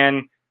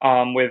 Again,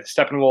 with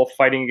Steppenwolf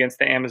fighting against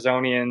the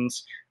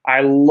Amazonians.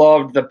 I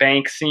loved the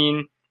bank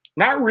scene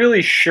Not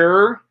really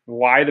sure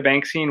why the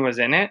bank scene was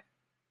in it,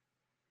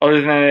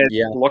 other than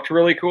it looked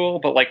really cool,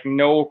 but like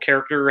no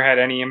character had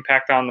any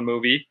impact on the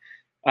movie.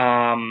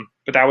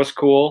 But that was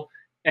cool.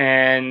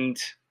 And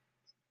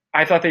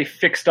I thought they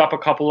fixed up a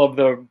couple of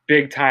the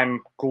big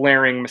time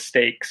glaring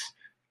mistakes.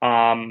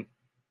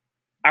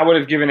 I would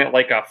have given it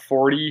like a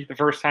 40 the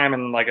first time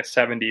and like a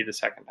 70 the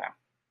second time.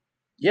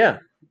 Yeah,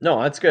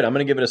 no, that's good. I'm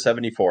going to give it a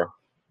 74.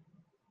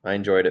 I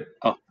enjoyed it.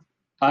 Oh,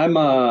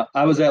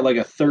 I was at like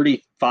a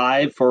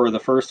 35 for the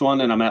first one,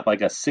 and I'm at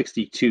like a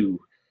 62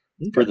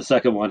 for the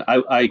second one.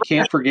 I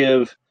can't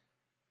forgive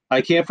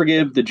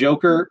the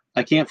Joker.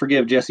 I can't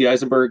forgive Jesse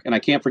Eisenberg, and I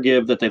can't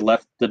forgive that they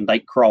left the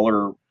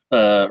Nightcrawler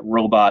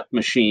robot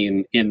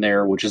machine in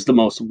there, which is the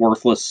most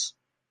worthless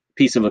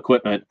piece of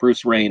equipment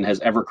Bruce Wayne has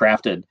ever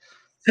crafted.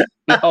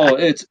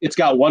 It's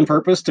got one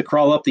purpose: to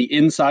crawl up the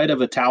inside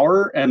of a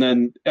tower, and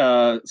then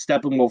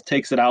Steppenwolf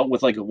takes it out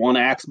with like a one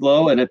axe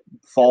blow, and it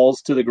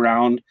falls to the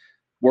ground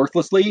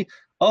worthlessly.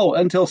 Oh,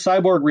 until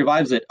Cyborg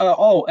revives it.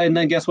 And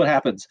then guess what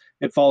happens?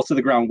 It falls to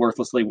the ground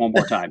worthlessly one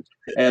more time,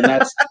 and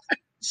that's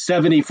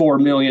 $74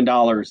 million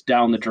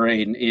down the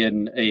drain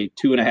in a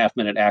 2.5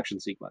 minute action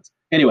sequence.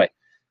 Anyway,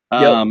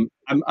 I'm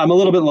a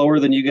little bit lower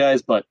than you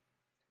guys, but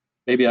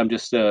maybe I'm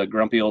just a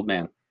grumpy old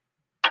man.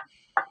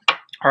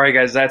 All right,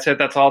 guys, that's it.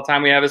 That's all the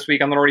time we have this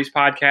week on the Nordies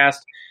podcast.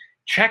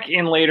 Check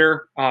in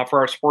later for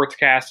our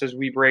sportscast as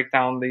we break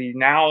down the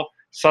now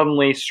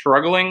suddenly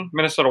struggling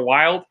Minnesota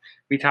Wild.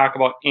 We talk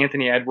about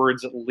Anthony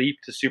Edwards' leap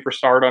to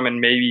superstardom and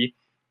maybe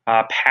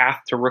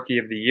path to Rookie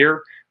of the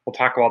Year. We'll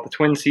talk about the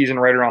Twins season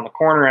right around the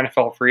corner,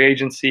 NFL free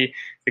agency,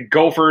 the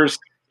Gophers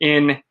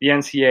in the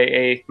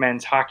NCAA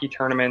men's hockey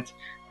tournament,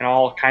 and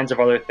all kinds of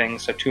other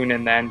things. So tune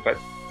in then. But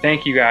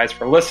thank you guys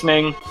for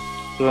listening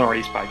to the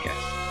Nordies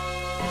podcast.